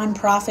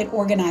non-profit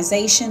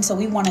organization, so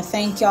we want to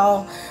thank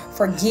y'all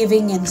for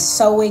giving and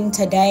sowing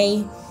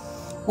today.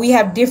 We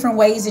have different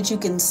ways that you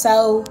can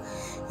sow.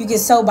 You can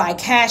sow by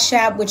Cash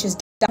App, which is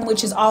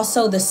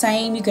also the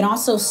same. You can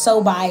also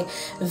sow by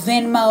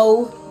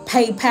Venmo,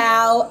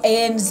 PayPal,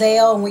 and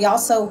Zelle.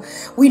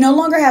 And we no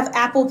longer have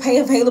Apple Pay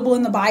available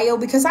in the bio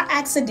because I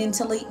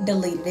accidentally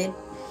deleted it.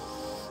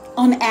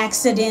 On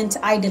accident,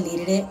 I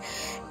deleted it.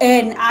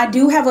 And I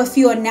do have a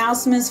few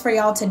announcements for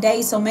y'all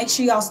today, so make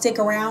sure y'all stick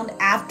around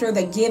after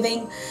the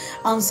giving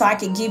so I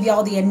can give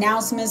y'all the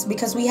announcements,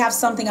 because we have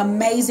something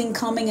amazing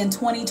coming in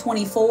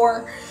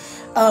 2024.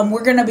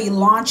 We're going to be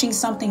launching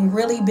something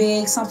really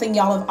big, something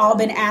y'all have all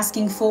been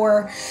asking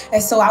for.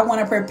 And so I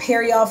want to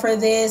prepare y'all for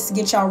this,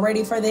 get y'all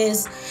ready for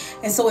this.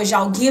 And so as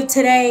y'all give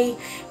today,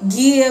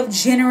 give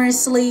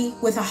generously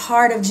with a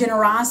heart of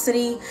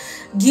generosity.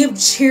 Give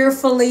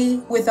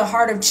cheerfully with a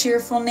heart of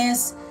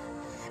cheerfulness.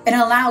 And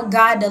allow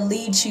God to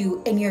lead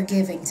you in your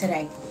giving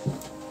today.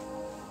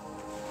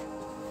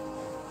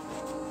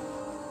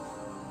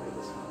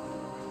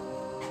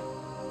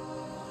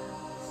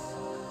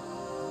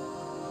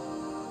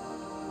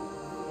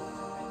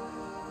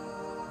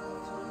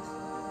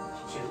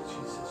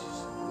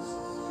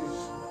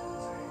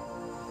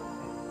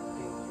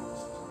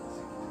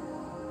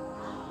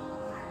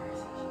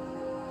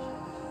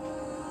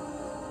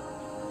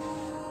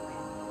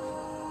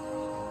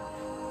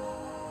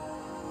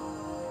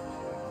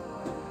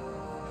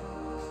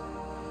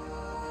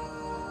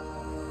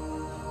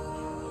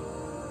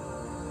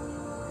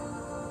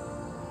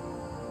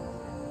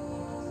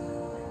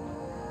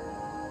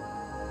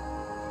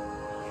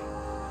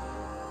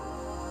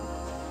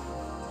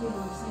 You know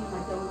what I'm saying?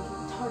 Like those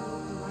target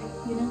the right,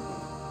 you know?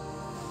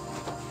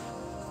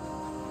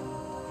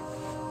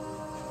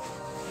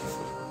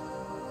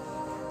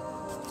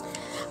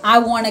 I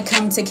want to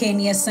come to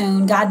Kenya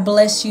soon. God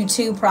bless you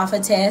too,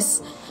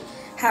 prophetess.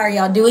 How are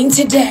y'all doing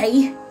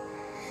today?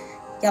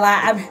 Y'all,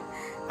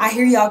 I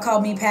hear y'all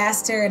call me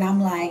pastor, and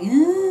I'm like,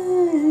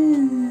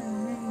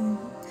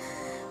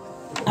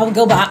 I would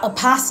go by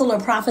apostle or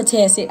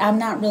prophetess. I'm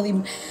not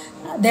really.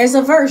 There's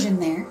a version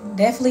there,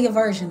 definitely a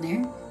version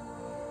there.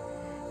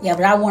 Yeah,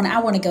 but I want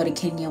to go to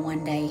Kenya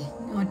one day.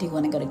 I do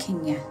want to go to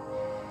Kenya.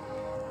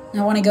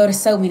 I want to go to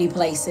so many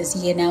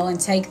places, you know, and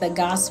take the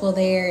gospel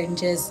there and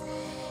just,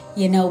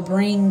 you know,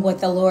 bring what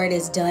the Lord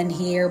has done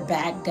here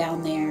back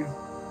down there.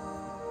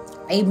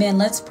 Amen.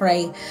 Let's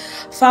pray.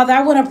 Father,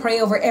 I want to pray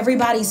over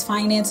everybody's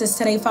finances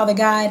today, Father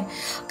God.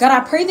 God, I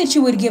pray that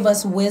you would give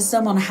us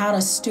wisdom on how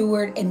to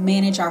steward and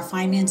manage our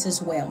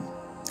finances well.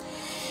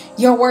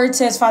 Your word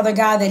says, Father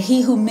God, that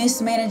he who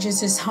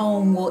mismanages his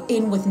home will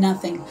end with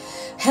nothing.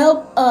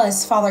 Help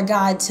us, Father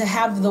God, to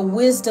have the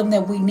wisdom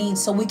that we need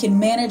so we can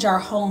manage our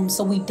home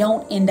so we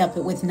don't end up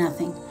with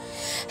nothing.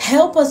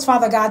 Help us,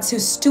 Father God, to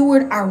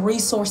steward our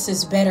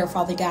resources better,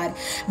 Father God.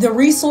 The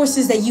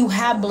resources that you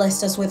have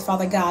blessed us with,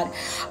 Father God.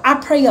 I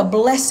pray a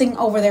blessing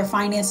over their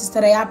finances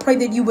today. I pray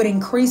that you would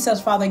increase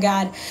us, Father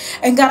God.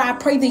 And God, I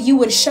pray that you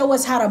would show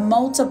us how to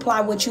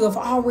multiply what you have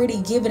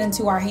already given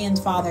into our hands,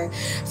 Father.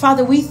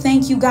 Father, we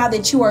thank you, God,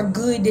 that you are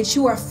good, that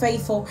you are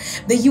faithful,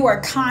 that you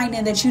are kind,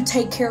 and that you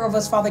take care of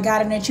us, Father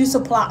God, and that you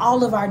supply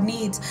all of our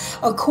needs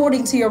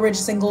according to your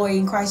riches and glory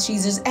in Christ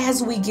Jesus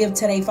as we give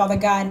today, Father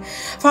God.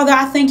 Father,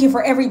 I thank you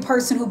for every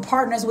person who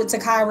partners with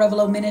Takaya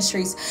Revelo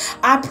Ministries.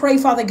 I pray,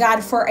 Father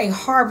God, for a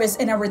harvest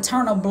and a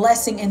return of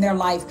blessing in their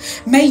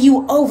life. May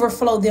you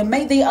overflow them.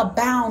 May they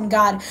abound,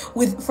 God,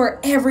 for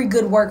every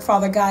good work,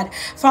 Father God.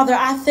 Father,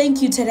 I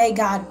thank you today,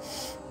 God,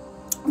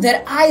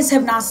 that eyes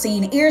have not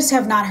seen, ears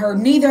have not heard,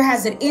 neither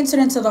has it entered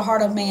into the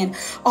heart of man,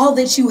 all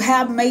that you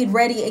have made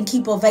ready and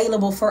keep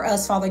available for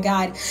us, Father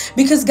God.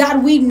 Because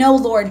God, we know,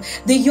 Lord,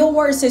 that your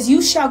word says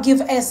you shall give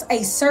us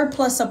a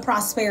surplus of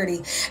prosperity.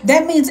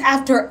 That means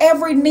after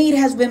every need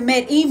has been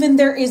met, even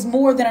there is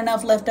more than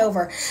enough left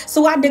over.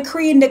 So I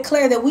decree and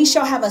declare that we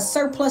shall have a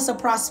surplus of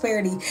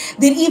prosperity.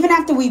 That even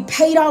after we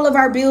paid all of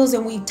our bills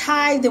and we've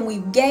tithed and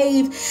we've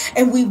gave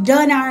and we've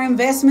done our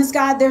investments,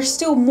 God, there's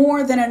still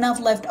more than enough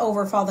left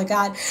over, Father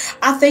God.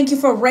 I thank you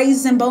for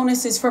raises and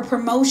bonuses, for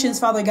promotions,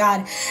 Father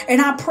God.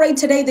 And I pray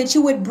today that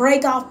you would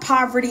break off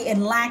poverty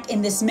and lack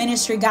in this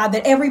ministry, God,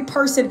 that every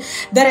person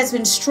that has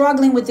been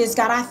struggling with this,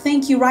 God, I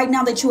thank you right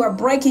now that you are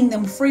breaking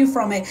them free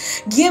from it.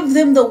 Give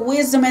them the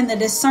wisdom and the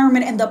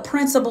discernment and the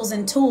principles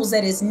and tools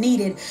that is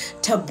needed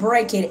to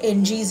break it.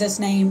 In Jesus'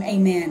 name,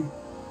 amen.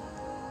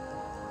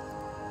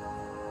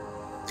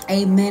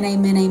 Amen,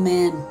 amen,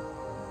 amen.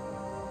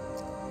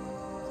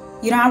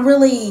 You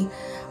know,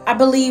 I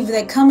believe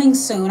that coming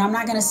soon, I'm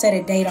not going to set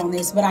a date on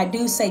this, but I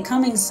do say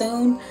coming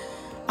soon,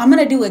 I'm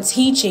going to do a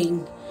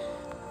teaching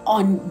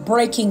on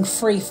breaking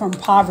free from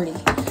poverty.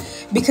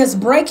 Because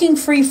breaking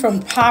free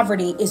from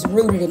poverty is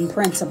rooted in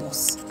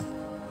principles.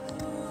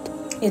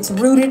 It's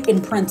rooted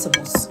in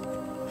principles.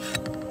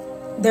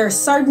 There are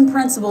certain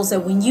principles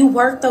that when you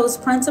work those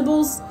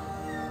principles,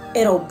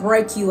 it'll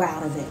break you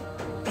out of it.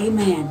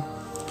 Amen.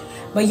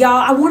 But y'all,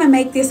 I want to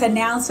make this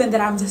announcement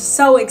that I'm just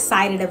so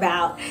excited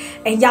about.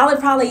 And y'all have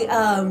probably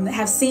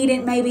have seen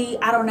it maybe,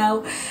 I don't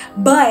know.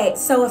 But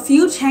so a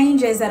few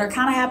changes that are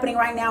kind of happening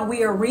right now.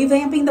 We are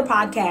revamping the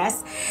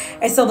podcast.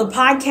 And so the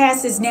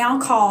podcast is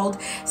now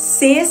called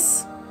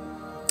Sis,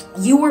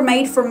 You Were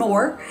Made for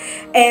More.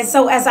 And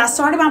so as I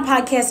started my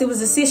podcast, it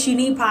was a Sis You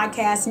Need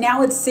podcast.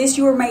 Now it's Sis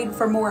You Were Made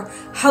for More,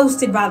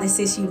 hosted by the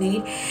Sis You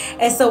Need.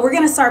 And so we're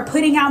going to start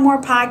putting out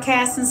more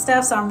podcasts and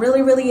stuff. So I'm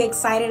really, really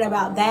excited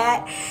about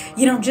that.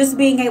 You know, just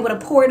being able to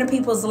pour into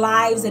people's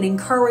lives and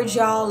encourage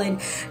y'all and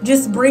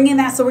just bringing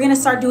that. So we're going to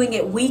start doing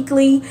it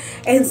weekly.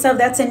 And so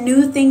that's a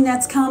new thing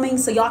that's coming.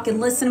 So y'all can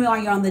listen to me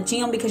while you're on the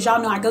gym, because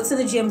y'all know I go to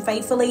the gym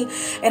faithfully.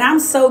 And I'm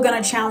so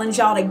going to challenge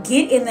y'all to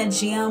get in the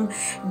gym,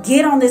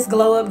 get on this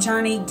glow up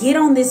journey, get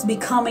on this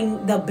becoming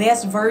the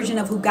best version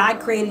of who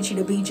God created you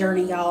to be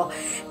journey, y'all,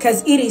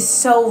 because it is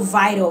so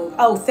vital.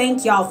 Oh,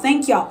 thank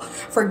y'all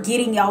for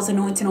getting y'all's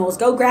anointing oils.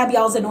 Go grab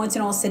y'all's anointing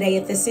oils today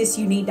at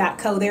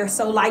thesisyouneed.co. They're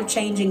so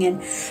life-changing,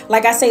 and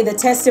like I say, the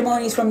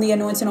testimonies from the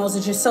anointing oils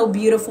are just so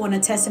beautiful and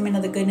a testament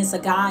of the goodness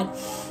of God.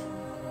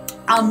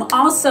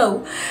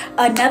 Also,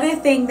 another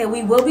thing that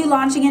we will be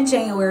launching in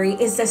January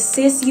is the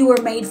Sis You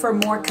Were Made for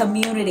More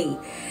community.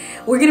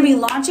 We're going to be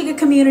launching a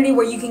community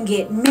where you can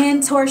get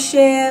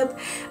mentorship.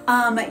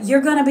 You're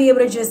going to be able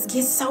to just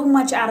get so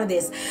much out of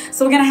this.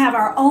 So we're going to have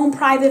our own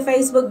private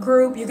Facebook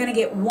group. You're going to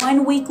get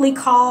one weekly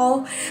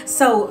call.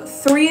 So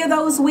 3 of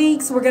those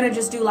weeks, we're going to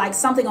just do like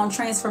something on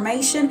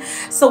transformation.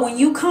 So when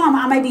you come,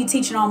 I may be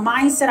teaching on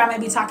mindset. I may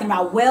be talking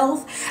about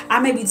wealth.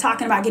 I may be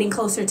talking about getting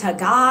closer to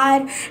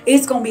God.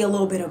 It's going to be a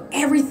little bit of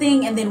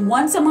everything. And then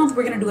once a month,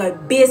 we're going to do a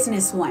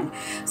business one.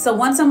 So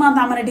once a month,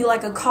 I'm going to do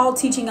like a call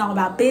teaching all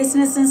about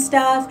business and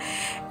stuff.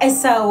 And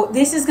so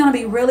this is going to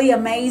be really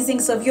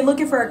amazing. So if you're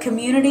looking for a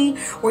community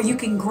where you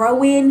can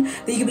grow in,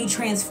 that you can be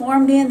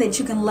transformed in, that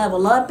you can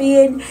level up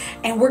in,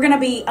 and we're going to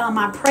be,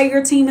 my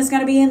prayer team is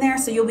going to be in there.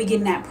 So you'll be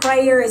getting that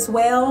prayer as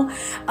well.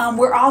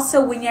 We're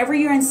also, whenever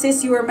you're in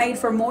Sis You Are Made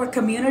for More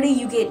community,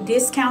 you get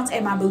discounts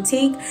at my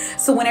boutique.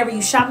 So whenever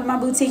you shop at my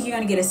boutique, you're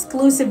going to get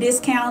exclusive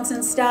discounts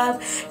and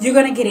stuff. You're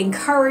going to get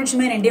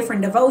encouragement and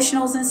different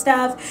devotionals and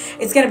stuff.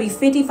 It's going to be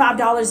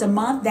 $55 a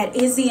month. That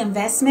is the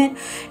investment.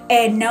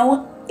 And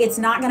no, it's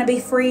not going to be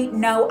free.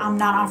 No, I'm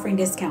not offering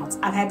discounts.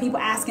 I've had people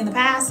ask in the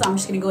past, so I'm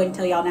just going to go ahead and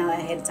tell y'all now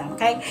ahead of time,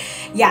 okay?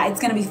 Yeah,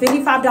 it's going to be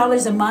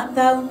 $55 a month,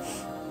 though.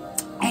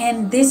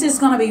 And this is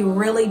going to be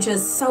really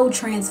just so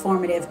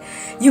transformative.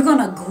 You're going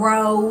to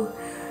grow.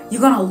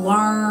 You're going to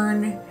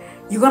learn.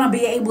 You're going to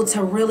be able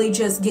to really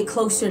just get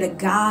closer to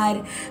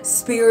God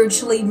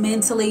spiritually,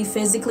 mentally,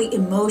 physically,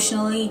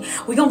 emotionally.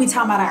 We're going to be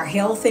talking about our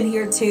health in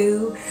here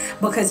too,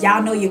 because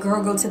y'all know your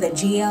girl go to the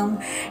gym.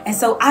 And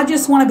so I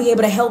just want to be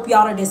able to help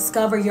y'all to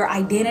discover your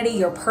identity,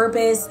 your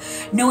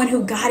purpose, knowing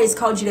who God has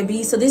called you to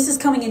be. So this is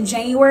coming in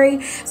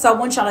January. So I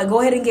want y'all to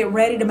go ahead and get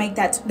ready to make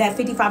that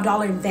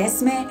 $55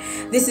 investment.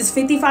 This is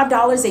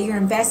 $55 that you're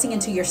investing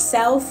into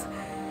yourself.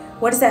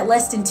 What is that?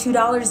 Less than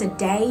 $2 a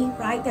day,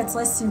 right? That's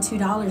less than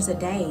 $2 a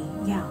day.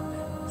 Yeah,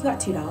 you got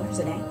 $2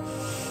 a day.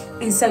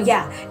 And so,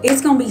 yeah,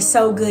 it's going to be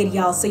so good,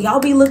 y'all. So y'all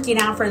be looking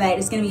out for that.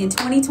 It's going to be in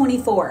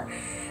 2024.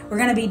 We're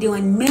going to be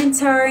doing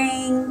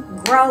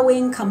mentoring,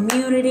 growing,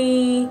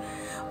 community,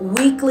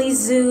 weekly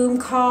Zoom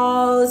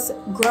calls,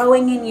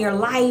 growing in your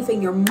life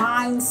and your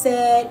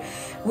mindset.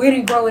 We're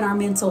going to grow in our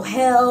mental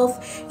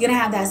health. You're going to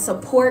have that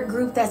support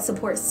group, that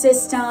support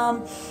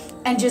system.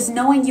 And just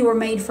knowing you were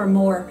made for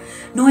more,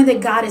 knowing that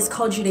God has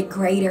called you to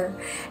greater,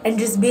 and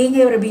just being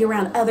able to be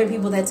around other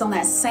people that's on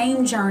that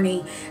same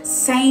journey,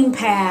 same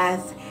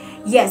path.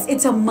 Yes,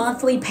 it's a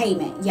monthly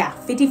payment. Yeah,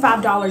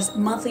 $55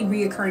 monthly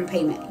reoccurring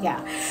payment.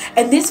 Yeah.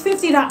 And this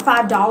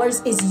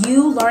 $55 is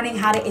you learning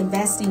how to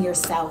invest in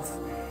yourself.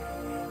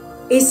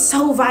 It's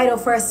so vital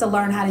for us to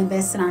learn how to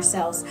invest in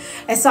ourselves.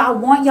 And so I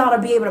want y'all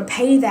to be able to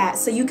pay that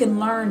so you can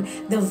learn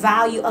the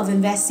value of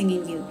investing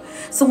in you.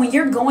 So when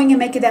you're going and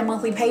making that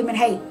monthly payment,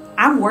 hey,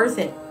 I'm worth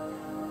it.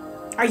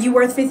 Are you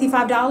worth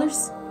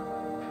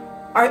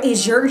 $55? Or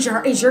is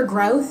your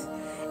growth,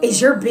 is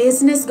your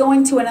business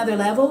going to another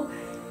level?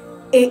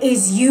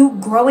 Is you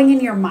growing in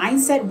your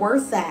mindset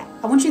worth that?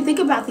 I want you to think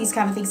about these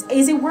kind of things.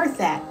 Is it worth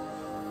that?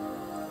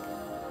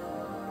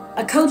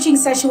 A coaching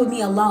session with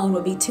me alone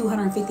would be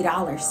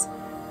 $250.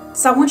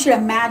 So I want you to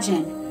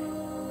imagine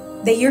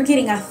that you're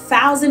getting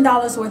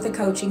 $1,000 worth of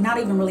coaching, not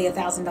even really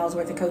 $1,000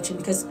 worth of coaching,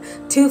 because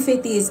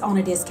 $250 is on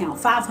a discount,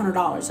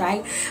 $500,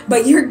 right?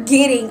 But you're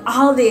getting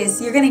all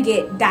this. You're going to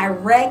get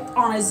direct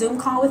on a Zoom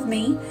call with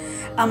me.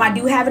 I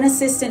do have an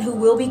assistant who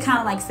will be kind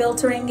of like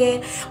filtering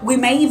it. We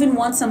may even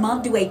once a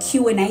month do a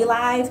Q&A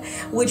live,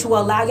 which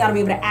will allow y'all to be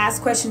able to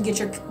ask questions,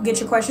 get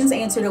your questions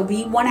answered. It'll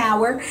be 1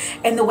 hour.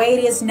 And the way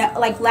it is,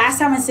 like last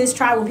time in Sis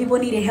Tribe, when people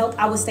needed help,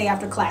 I would stay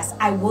after class.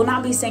 I will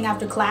not be staying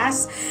after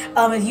class.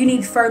 If you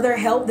need further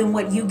help than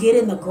what you get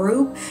in the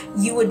group,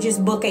 you would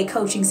just book a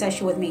coaching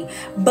session with me.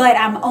 But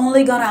I'm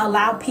only going to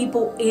allow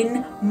people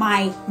in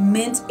my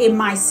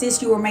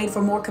Sis You Were Made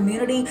for More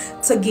community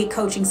to get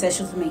coaching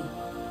sessions with me.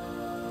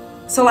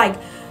 So like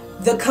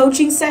the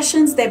coaching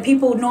sessions that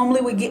people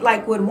normally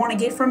would want to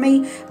get from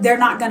me, they're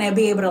not going to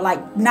be able to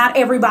not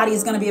everybody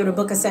is going to be able to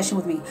book a session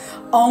with me.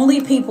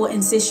 Only people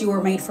in Sis You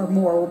Were Made for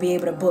More will be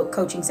able to book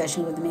coaching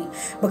session with me,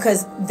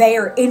 because they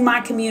are in my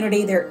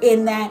community. They're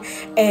in that,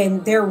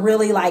 and they're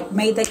really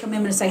made that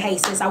commitment to say, hey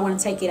sis, I want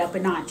to take it up a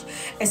notch.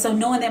 And so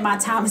knowing that my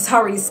time is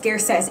already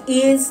scarce as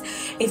is,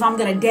 if I'm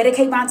going to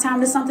dedicate my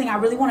time to something, I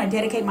really want to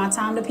dedicate my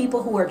time to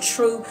people who are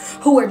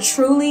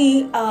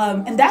truly,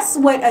 and that's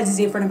what is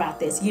different about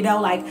this,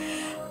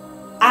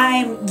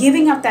 I'm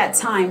giving up that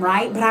time,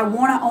 right? But I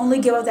want to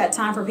only give up that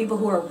time for people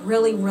who are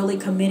really, really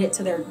committed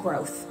to their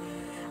growth.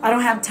 I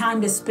don't have time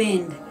to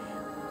spend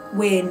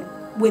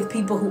with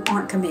people who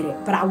aren't committed,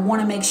 but I want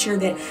to make sure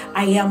that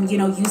I am,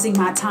 using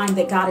my time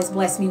that God has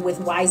blessed me with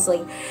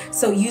wisely.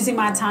 So using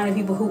my time to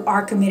people who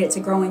are committed to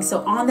growing.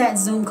 So on that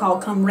Zoom call,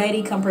 come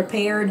ready, come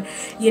prepared,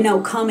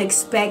 come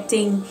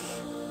expecting.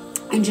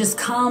 And just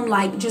come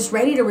just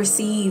ready to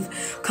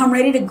receive, come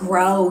ready to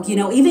grow.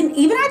 Even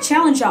I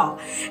challenge y'all,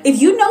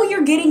 if you know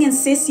you're getting in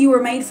Sis You Were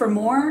Made for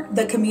More,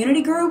 the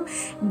community group,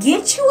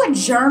 get you a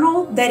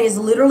journal that is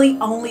literally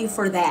only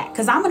for that.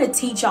 Because I'm going to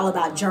teach y'all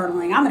about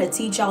journaling. I'm going to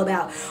teach y'all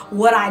about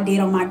what I did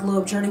on my glow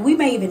up journey. We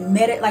may even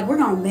meditate, we're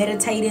going to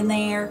meditate in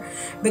there,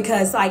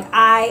 because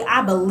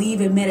I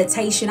believe in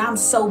meditation. I'm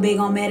so big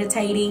on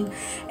meditating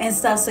and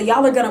stuff. So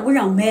we're going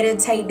to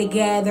meditate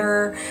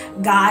together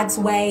God's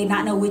way,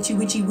 not no witchy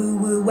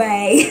woo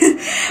way.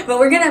 But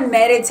we're gonna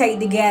meditate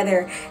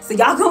together. So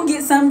y'all gonna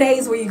get some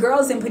days where your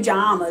girl's in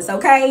pajamas,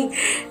 okay?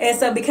 And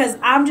so because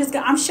I'm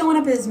showing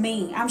up as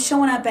me. I'm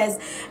showing up as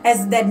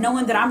that,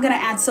 knowing that I'm gonna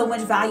add so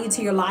much value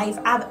to your life.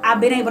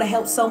 I've been able to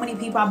help so many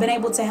people. I've been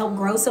able to help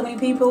grow so many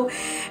people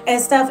and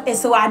stuff. And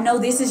so I know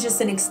this is just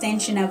an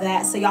extension of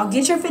that. So y'all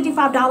get your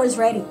 $55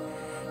 ready.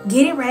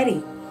 Get it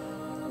ready.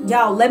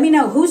 Y'all let me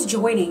know who's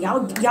joining.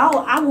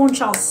 Y'all I want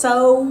y'all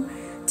so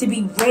to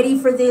be ready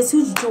for this.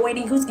 Who's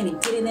joining? Who's going to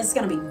get in this? It's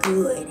going to be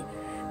good.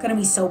 Going to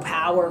be so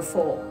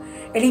powerful.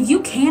 And if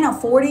you can't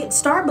afford it,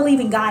 start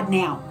believing God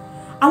now.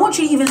 I want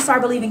you to even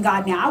start believing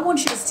God now. I want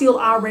you to still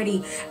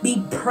already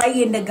be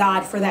praying to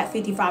God for that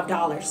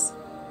 $55.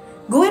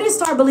 Go ahead and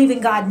start believing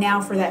God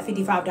now for that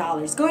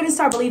 $55. Go ahead and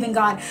start believing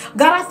God.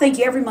 God, I thank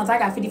you every month I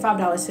got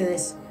 $55 for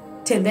this,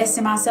 to invest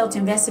in myself, to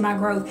invest in my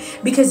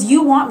growth, because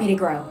you want me to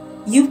grow.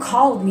 You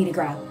called me to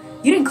grow.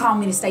 You didn't call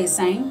me to stay the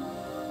same.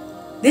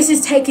 This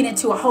is taking it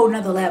to a whole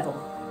nother level.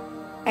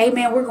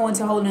 Amen. We're going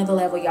to a whole nother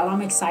level, y'all.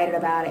 I'm excited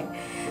about it.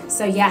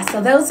 So yeah,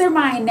 so those are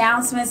my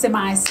announcements and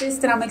my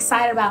assistant. I'm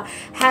excited about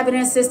having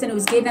an assistant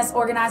who's getting us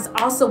organized.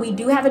 Also, we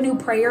do have a new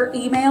prayer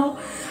email.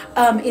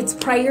 It's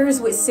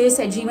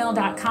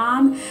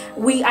prayerswithsis@gmail.com.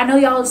 I know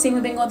y'all have seen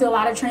we've been going through a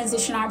lot of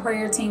transition, our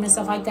prayer team and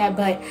stuff like that,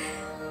 but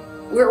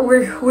we're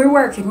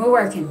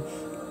working.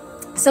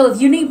 So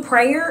if you need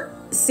prayer,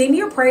 send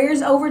your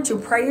prayers over to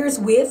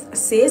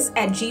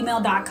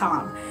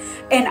prayerswithsis@gmail.com.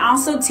 And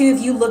also, too,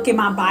 if you look in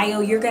my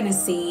bio, you're going to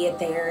see it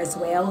there as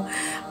well.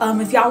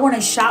 If y'all want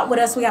to shop with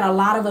us, we got a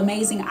lot of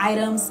amazing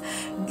items,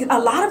 a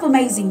lot of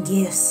amazing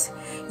gifts.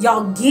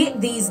 Y'all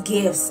get these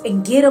gifts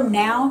and get them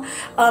now,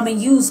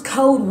 and use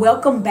code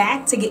welcome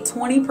back to get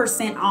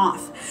 20%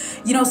 off.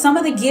 Some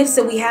of the gifts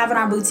that we have in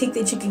our boutique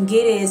that you can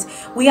get is,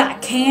 we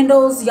got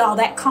candles. Y'all,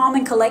 that Calm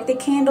and Collected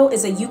candle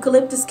is a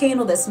eucalyptus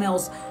candle that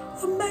smells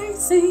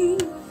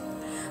amazing.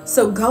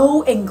 So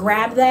go and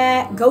grab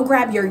that. Go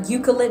grab your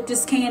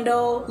eucalyptus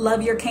candle.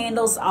 Love your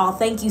candles. Oh,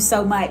 thank you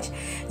so much.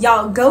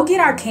 Y'all, go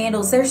get our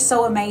candles. They're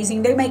so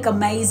amazing. They make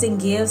amazing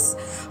gifts.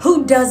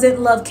 Who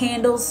doesn't love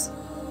candles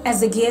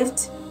as a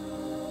gift?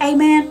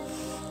 Amen.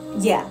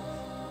 Yeah.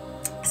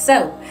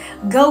 So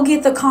go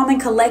get the Calm and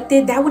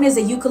Collected. That one is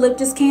a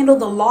eucalyptus candle.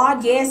 The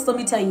laud, yes, let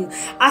me tell you.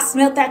 I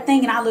smelled that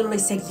thing and I literally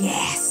said,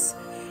 yes,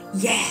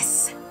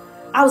 yes.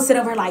 I was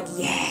sitting over like,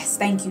 yes,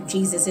 thank you,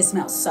 Jesus. It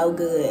smells so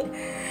good.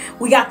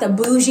 We got the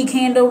bougie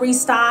candle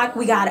restock.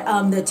 We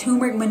got the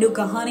turmeric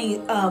manuka honey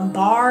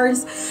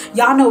bars.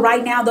 Y'all know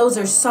right now those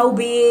are so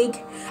big.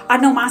 I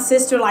know my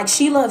sister, like,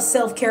 she loves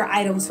self-care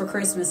items for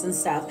Christmas and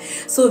stuff.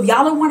 So if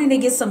y'all are wanting to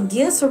get some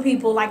gifts for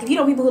people, like if you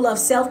know people who love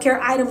self-care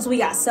items, we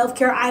got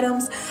self-care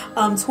items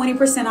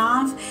 20%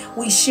 off.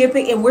 We ship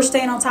it and we're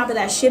staying on top of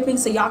that shipping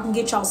so y'all can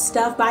get y'all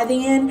stuff by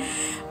then.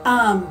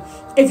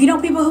 If you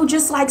know people who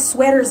just like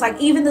sweaters, like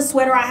even the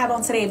sweater I have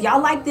on today, if y'all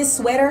like this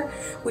sweater,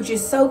 which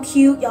is so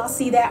cute, y'all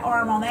see that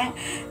arm on that,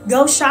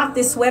 go shop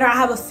this sweater. I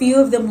have a few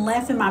of them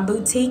left in my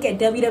boutique at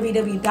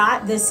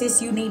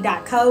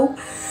www.thesisyouneed.co.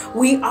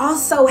 We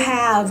also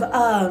have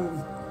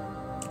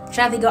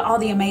trying to think of all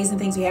the amazing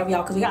things we have,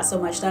 y'all, because we got so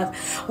much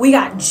stuff. We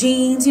got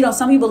jeans. You know,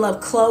 some people love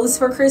clothes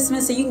for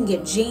Christmas, so you can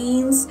get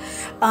jeans.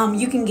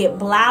 You can get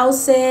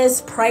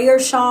blouses, prayer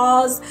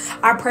shawls.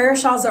 Our prayer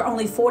shawls are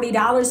only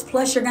 $40,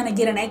 plus you're going to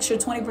get an extra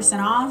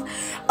 20% off.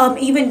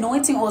 Even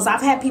anointing oils. I've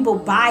had people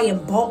buy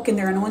in bulk in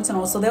their anointing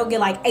oils, so they'll get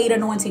like 8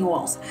 anointing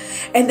oils,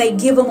 and they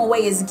give them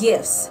away as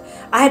gifts.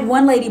 I had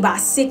one lady buy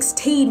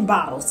 16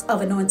 bottles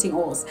of anointing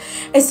oils.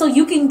 And so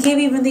you can give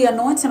even the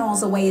anointing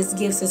oils away as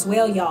gifts as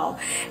well, y'all.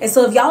 And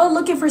so if y'all are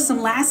looking for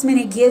some last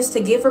minute gifts to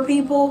give for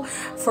people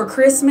for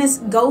Christmas,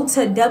 go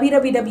to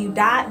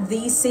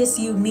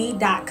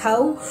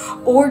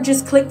www.thesisyouneed.co or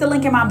just click the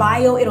link in my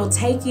bio. It'll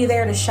take you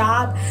there to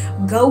shop.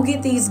 Go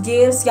get these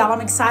gifts. Y'all,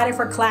 I'm excited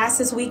for class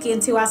this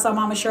weekend too. I saw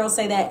Mama Cheryl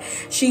say that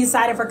she's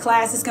excited for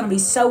class. It's going to be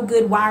so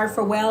good, Wired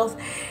for Wealth.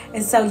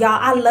 And so, y'all,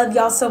 I love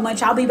y'all so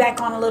much. I'll be back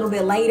on a little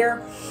bit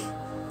later.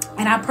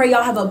 And I pray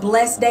y'all have a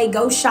blessed day.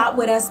 Go shop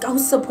with us. Go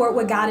support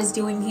what God is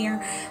doing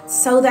here.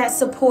 Sow that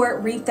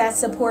support. Reap that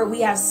support.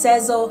 We have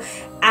Sezzle,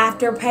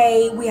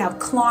 Afterpay. We have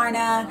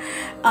Klarna.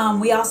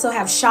 We also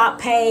have Shop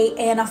Pay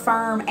and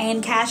Affirm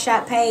and Cash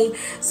App Pay.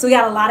 So we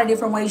got a lot of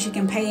different ways you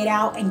can pay it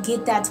out and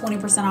get that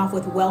 20% off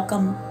with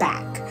Welcome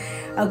Back.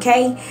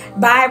 Okay?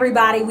 Bye,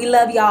 everybody. We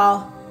love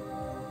y'all.